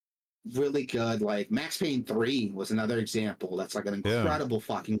 really good. Like Max Payne 3 was another example. That's like an incredible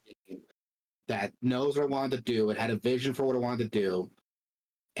fucking game that knows what it wanted to do. It had a vision for what it wanted to do,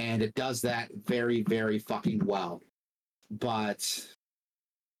 and it does that very, very fucking well. But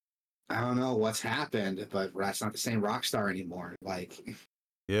I don't know what's happened, but that's not the same Rockstar anymore. Like,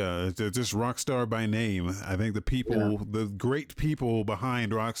 yeah, they're just Rockstar by name. I think the people, the great people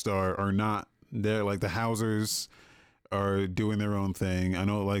behind Rockstar are not there. Like the Housers are doing their own thing. I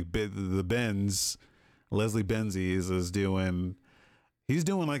know, like the Benz, Leslie Benzies is doing. He's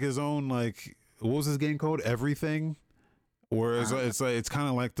doing like his own, like, what was his game called? Everything. Whereas it's kind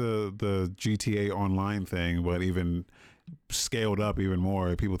of like the GTA Online thing, but even scaled up even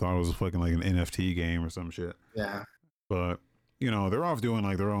more. People thought it was fucking like an NFT game or some shit. Yeah. But they're off doing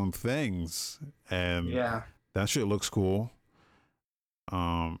like their own things, and that shit looks cool.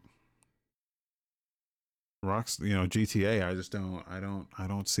 GTA, I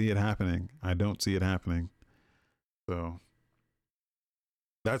don't see it happening. I don't see it happening. So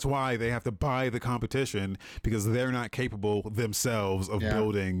that's why they have to buy the competition, because they're not capable themselves of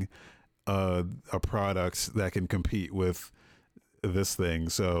building a product that can compete with this thing.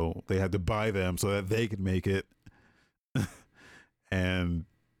 So they had to buy them so that they could make it. And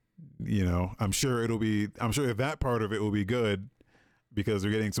I'm sure that part of it will be good because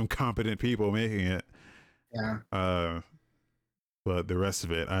they're getting some competent people making it. but the rest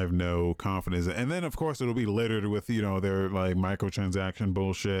of it, I have no confidence in. And then, of course, it'll be littered with, their like microtransaction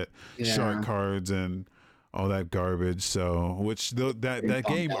bullshit, shark Yeah, cards, and all that garbage. So, which getting that bummed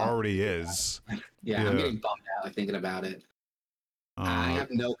game out already thinking about is. it. Yeah, I'm Yeah. getting bummed out like, thinking about it. I Uh, have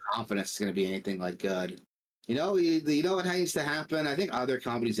no confidence it's going to be anything like good. You know what needs to happen? I think other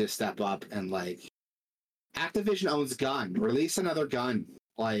companies just step up and like Activision owns Gun. Release another Gun.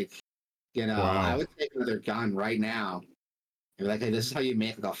 Like, I wow. would take another Gun right now. And be like, hey, this is how you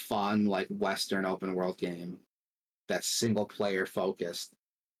make like a fun, like Western open world game that's single player focused.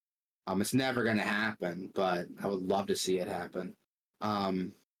 It's never going to happen, but I would love to see it happen.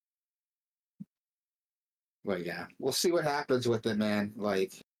 Um, but yeah, we'll see what happens with it, man.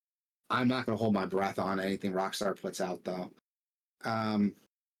 Like, I'm not going to hold my breath on anything Rockstar puts out, though. Um,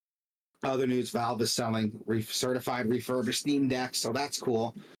 Other news: Valve is selling certified refurbished Steam Deck, so that's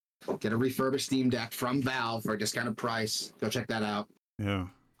cool. Get a refurbished Steam Deck from Valve for a discounted price. Go check that out. Yeah.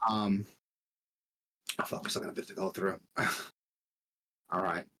 Um, oh, fuck, I'm still got a bit to go through. All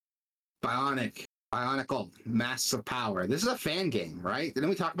right, Bionicle, Masks of Power. This is a fan game, right? Didn't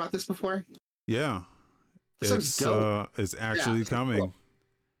we talk about this before? Yeah. This looks dope. It's Yeah, actually this looks cool.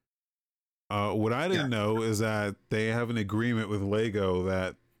 coming. What I Yeah. didn't know is that they have an agreement with Lego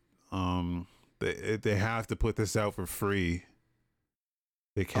that they have to put this out for free.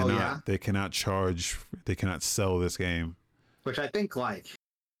 Oh yeah, They cannot charge, they cannot sell this game. which I think like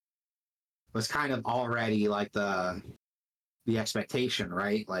was kind of already like the expectation,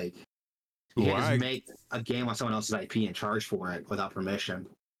 right? Like you Well, can't just make a game on someone else's IP and charge for it without permission.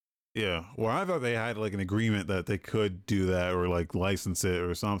 yeah. Well, I thought they had like an agreement that they could do that or like license it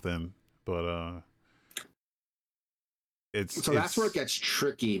or something, but So that's where it gets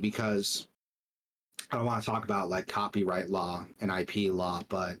tricky because I don't want to talk about like copyright law and IP law,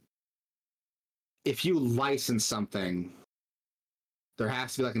 but if you license something, there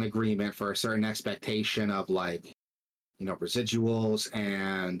has to be like an agreement for a certain expectation of like, residuals,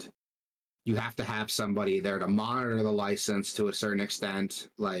 and you have to have somebody there to monitor the license to a certain extent.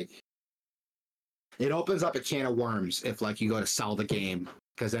 Like it opens up a can of worms if like you go to sell the game,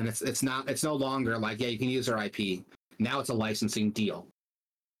 because then it's no longer like, yeah, you can use our IP. Now it's a licensing deal.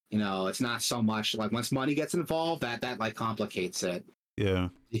 It's not so much like once money gets involved that like complicates it, yeah.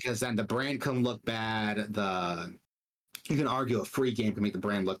 because then the brand can look bad. You can argue a free game can make the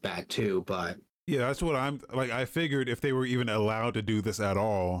brand look bad too, but Yeah, that's what I'm like. I figured if they were even allowed to do this at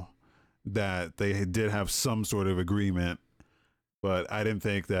all, that they did have some sort of agreement, but I didn't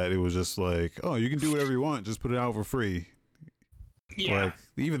think that it was just like, oh, you can do whatever you want, just put it out for free. yeah, Like,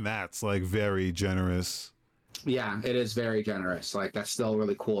 even that's like very generous. yeah, it is very generous. Like that's still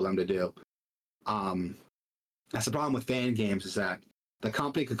really cool of them to do. Um, that's the problem with fan games, is that the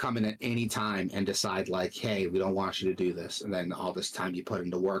company could come in at any time and decide like, hey, we don't want you to do this, and then all this time you put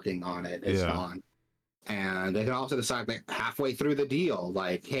into working on it is Yeah. gone. And they can also decide like halfway through the deal,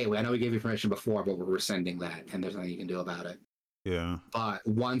 like, hey, I know we gave you permission before, but we're rescinding that, and there's nothing you can do about it. Yeah. But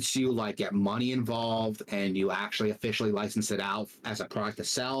once you like get money involved and you actually officially license it out as a product to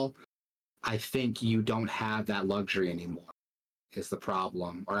sell, I think you don't have that luxury anymore, is the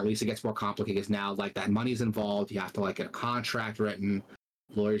problem. Or at least it gets more complicated, because now like that money's involved. You have to like get a contract written,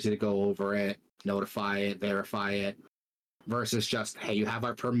 lawyers need to go over it, notify it, verify it, versus just, hey, you have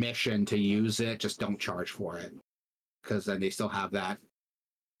our permission to use it, just don't charge for it. Because then they still have that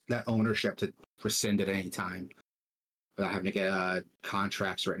ownership to rescind it at any time without having to get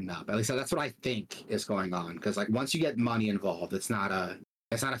contracts written up. At least that's what I think is going on. Because like once you get money involved, it's not a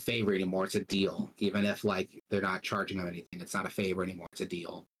favor anymore. It's a deal. Even if like they're not charging them anything, it's not a favor anymore. It's a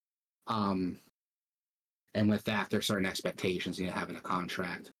deal. And with that, there's certain expectations you have in a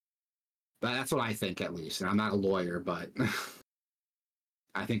contract. But that's what I think, at least. And I'm not a lawyer, but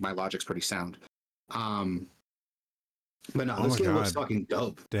I think my logic's pretty sound. But no, Oh this my game looks God. fucking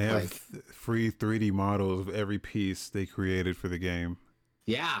dope. They have Like, free 3D models of every piece they created for the game.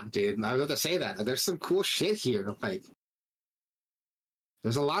 yeah, dude. I was about to say that. There's some cool shit here. Like,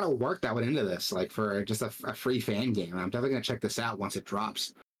 there's a lot of work that went into this, like for just a free fan game. I'm definitely gonna check this out once it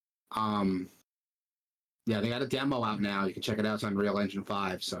drops. Yeah, they got a demo out now. You can check it out. It's on Unreal Engine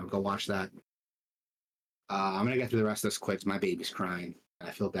 5, so go watch that. I'm gonna get through the rest of this quick. My baby's crying, and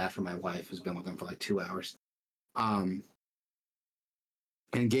I feel bad for my wife, who's been with them for like 2 hours.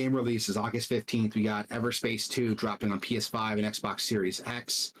 And game releases August 15th. We got Everspace 2 dropping on PS5 and Xbox Series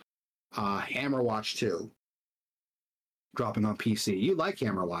X. Hammerwatch 2 dropping on PC. You like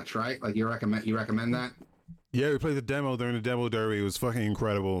Hammerwatch, right? Like you recommend that? Yeah, we played the demo during the demo derby. It was fucking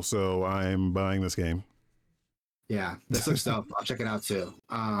incredible. So I'm buying this game. Yeah, this looks dope. I'll check it out too.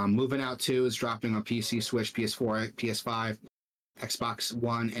 Moving Out 2 is dropping on PC, Switch, PS4, PS5, Xbox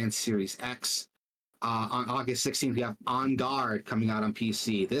One, and Series X. On August 16th, we have On Guard coming out on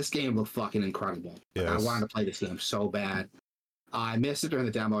PC. This game looked fucking incredible. Like, I wanted to play this game so bad. I missed it during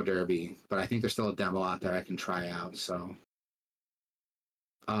the demo derby, but I think there's still a demo out there I can try out. So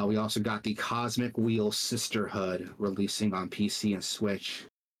we also got the Cosmic Wheel Sisterhood releasing on PC and Switch.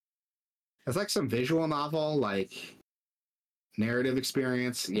 It's like some visual novel, like narrative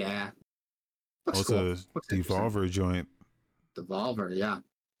experience. Yeah. Looks cool. A Devolver joint. Devolver, yeah.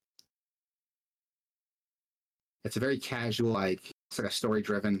 It's a very casual, it's like a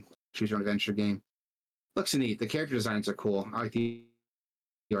story-driven choose-your-own adventure game. Looks neat. The character designs are cool. I like the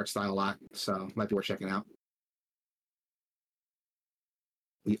art style a lot, so might be worth checking out.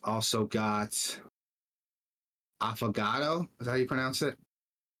 We also got Affogato. Is that how you pronounce it?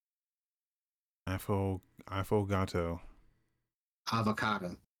 Affogato.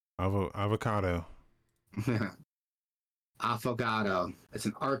 Avocado. Avocado. Affogato. It's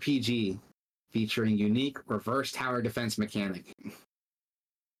an RPG featuring unique reverse tower defense mechanic.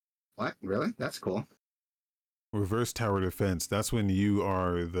 What? Really? That's cool. Reverse tower defense. That's when you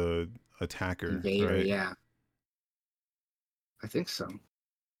are the attacker, Invader, right? Yeah. I think so.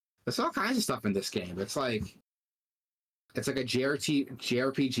 There's all kinds of stuff in this game. It's like a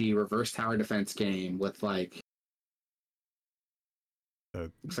JRPG reverse tower defense game with looks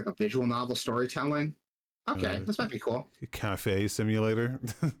like a visual novel storytelling. Okay, this might be cool. Cafe simulator.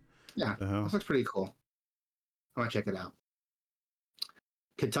 Yeah, this looks pretty cool. I want to check it out.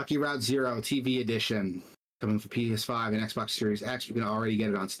 Kentucky Route Zero TV edition coming for PS5 and Xbox Series X. You can already get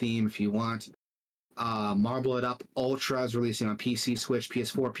it on Steam if you want. Marble It Up Ultra is releasing on PC, Switch,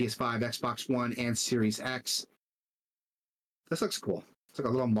 PS4, PS5, Xbox One, and Series X. This looks cool. It's like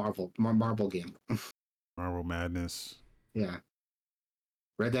a little marble game. Marble Madness. Yeah.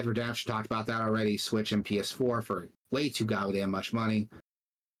 Red Dead Redemption, talked about that already. Switch and PS4 for way too goddamn much money.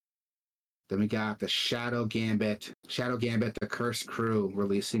 Then we got the Shadow Gambit, The Cursed Crew,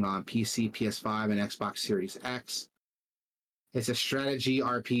 releasing on PC, PS5, and Xbox Series X. It's a strategy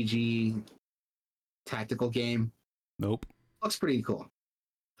RPG tactical game. Nope. Looks pretty cool.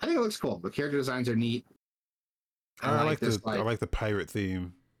 I think it looks cool. The character designs are neat. I like the pirate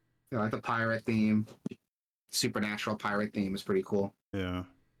theme. I like the pirate theme. Supernatural pirate theme is pretty cool. Yeah.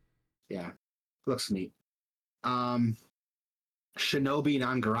 Yeah. Looks neat. Shinobi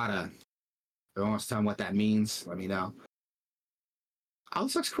Nangarata. If you want to tell me what that means, let me know. Oh,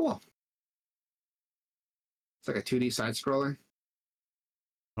 this looks cool. It's like a 2D side scroller.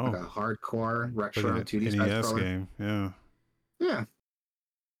 Oh. Like a hardcore retro like 2D NES side scroller game. Yeah. Yeah.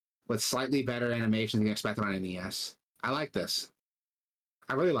 With slightly better animations than you expect on an NES. I like this.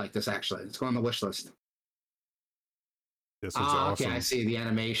 I really like this, actually. It's going on the wish list. This looks awesome. Okay, I see. The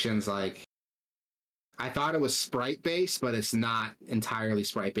animations, I thought it was sprite-based, but it's not entirely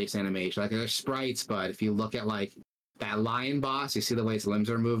sprite-based animation. Like, there's sprites, but if you look at, that lion boss, you see the way his limbs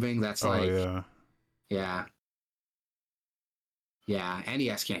are moving? That's yeah. Yeah. Yeah,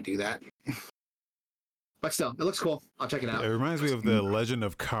 NES can't do that. But still, it looks cool. I'll check it out. It reminds me of the Legend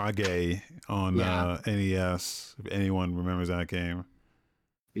of Kage on NES, if anyone remembers that game.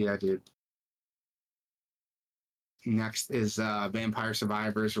 Yeah, dude. Next is Vampire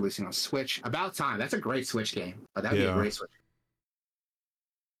Survivors, releasing on Switch. About time. That's a great Switch game. That would be a great Switch.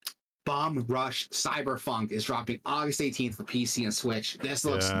 Bomb Rush Cyberpunk is dropping August 18th for PC and Switch. This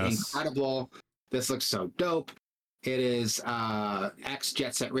looks incredible. This looks so dope. It is ex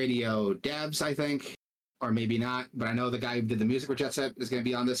Jet Set Radio devs, I think. Or maybe not. But I know the guy who did the music for Jet Set is going to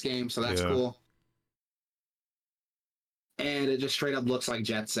be on this game, so that's cool. And it just straight up looks like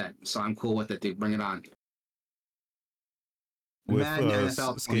Jet Set. So I'm cool with it, dude. Bring it on. With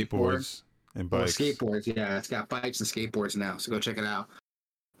NFL skateboards and bikes. Skateboards, yeah. It's got bikes and skateboards now, so go check it out.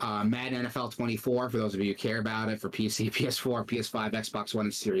 Madden NFL 24, for those of you who care about it, for PC, PS4, PS5, Xbox One,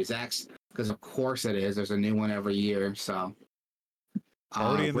 and Series X. Because of course it is. There's a new one every year, so.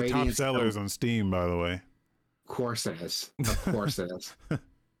 Already in the top sellers on Steam, by the way. Of course it is. Of course it is.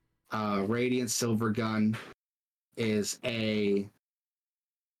 Radiant Silvergun is a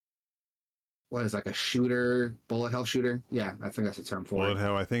a shooter, bullet hell shooter? Yeah, I think that's the term for bullet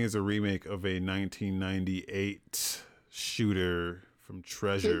hell, I think it's a remake of a 1998 shooter from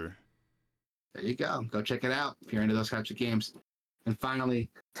Treasure. There you go. Go check it out if you're into those types of games. And finally,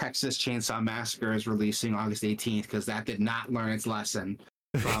 Texas Chainsaw Massacre is releasing August 18th because that did not learn its lesson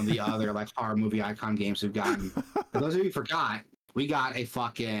from the other horror movie icon games we've gotten. For those of you who forgot, we got a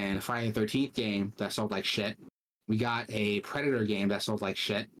fucking Friday the 13th game that sold like shit. We got a Predator game that sold like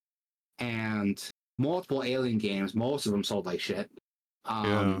shit. And multiple Alien games, most of them sold like shit.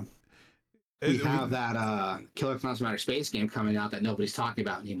 we have that Killer Clowns Matter Space game coming out that nobody's talking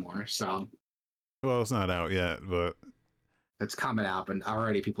about anymore. So, well, it's not out yet, but it's coming out, and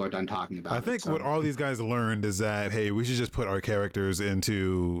already people are done talking about it. I think what all these guys learned is that, hey, we should just put our characters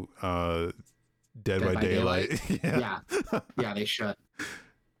into Dead by Daylight. Yeah, they should.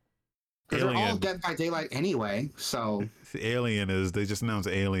 Because they're all Dead by Daylight anyway, so... The Alien is... They just announced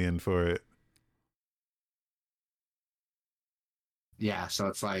Alien for it. Yeah, so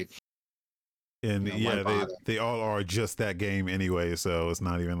it's like... And yeah, they all are just that game anyway, so it's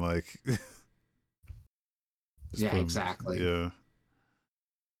not even like... yeah, exactly. Yeah.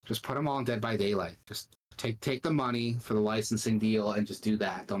 Just put them all in Dead by Daylight. Just take the money for the licensing deal and just do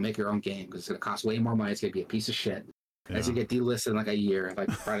that. Don't make your own game because it's going to cost way more money. It's going to be a piece of shit. Yeah. As you get delisted in like a year, like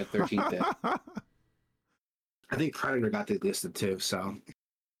Friday the 13th did. I think Predator got delisted too, so.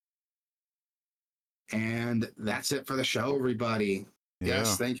 And that's it for the show, everybody. Yeah.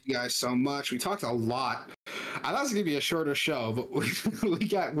 Yes, thank you guys so much. We talked a lot. I thought it was going to be a shorter show, but we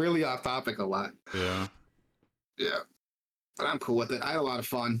got really off topic a lot. Yeah. Yeah. But I'm cool with it. I had a lot of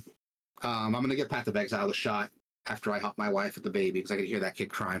fun. I'm going to get Pat the Bags out of the shot after I help my wife with the baby because I can hear that kid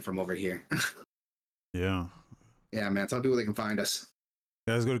crying from over here. Yeah. Yeah, man. Tell people they can find us.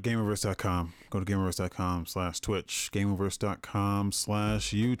 Guys, go to Gameoverse.com. Go to Gameoverse.com/Twitch.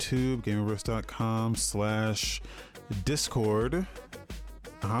 Gameoverse.com/YouTube. Gameoverse.com/Discord.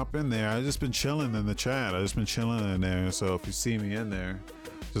 Hop in there. I've just been chilling in the chat. I've just been chilling in there. So if you see me in there,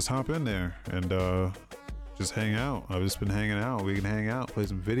 just hop in there and just hang out. I've just been hanging out. We can hang out, play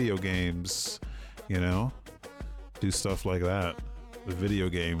some video games, do stuff like that. The video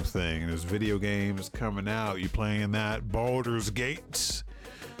game thing. There's video games coming out. You playing that Baldur's Gate?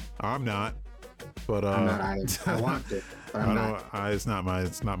 I'm not, but I'm not either. I want to, but I'm not. It's not my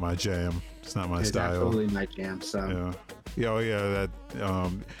jam. It's not my style. It's absolutely my jam. So that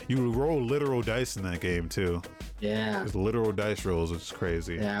you roll literal dice in that game too. Yeah, there's literal dice rolls. It's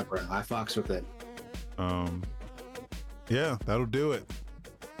crazy. Yeah, bro. I fucks with it. Yeah, that'll do it.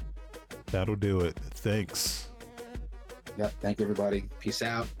 Thanks. Yep. Thank you, everybody. Peace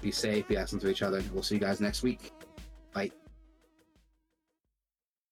out. Be safe. Be excellent to each other. We'll see you guys next week.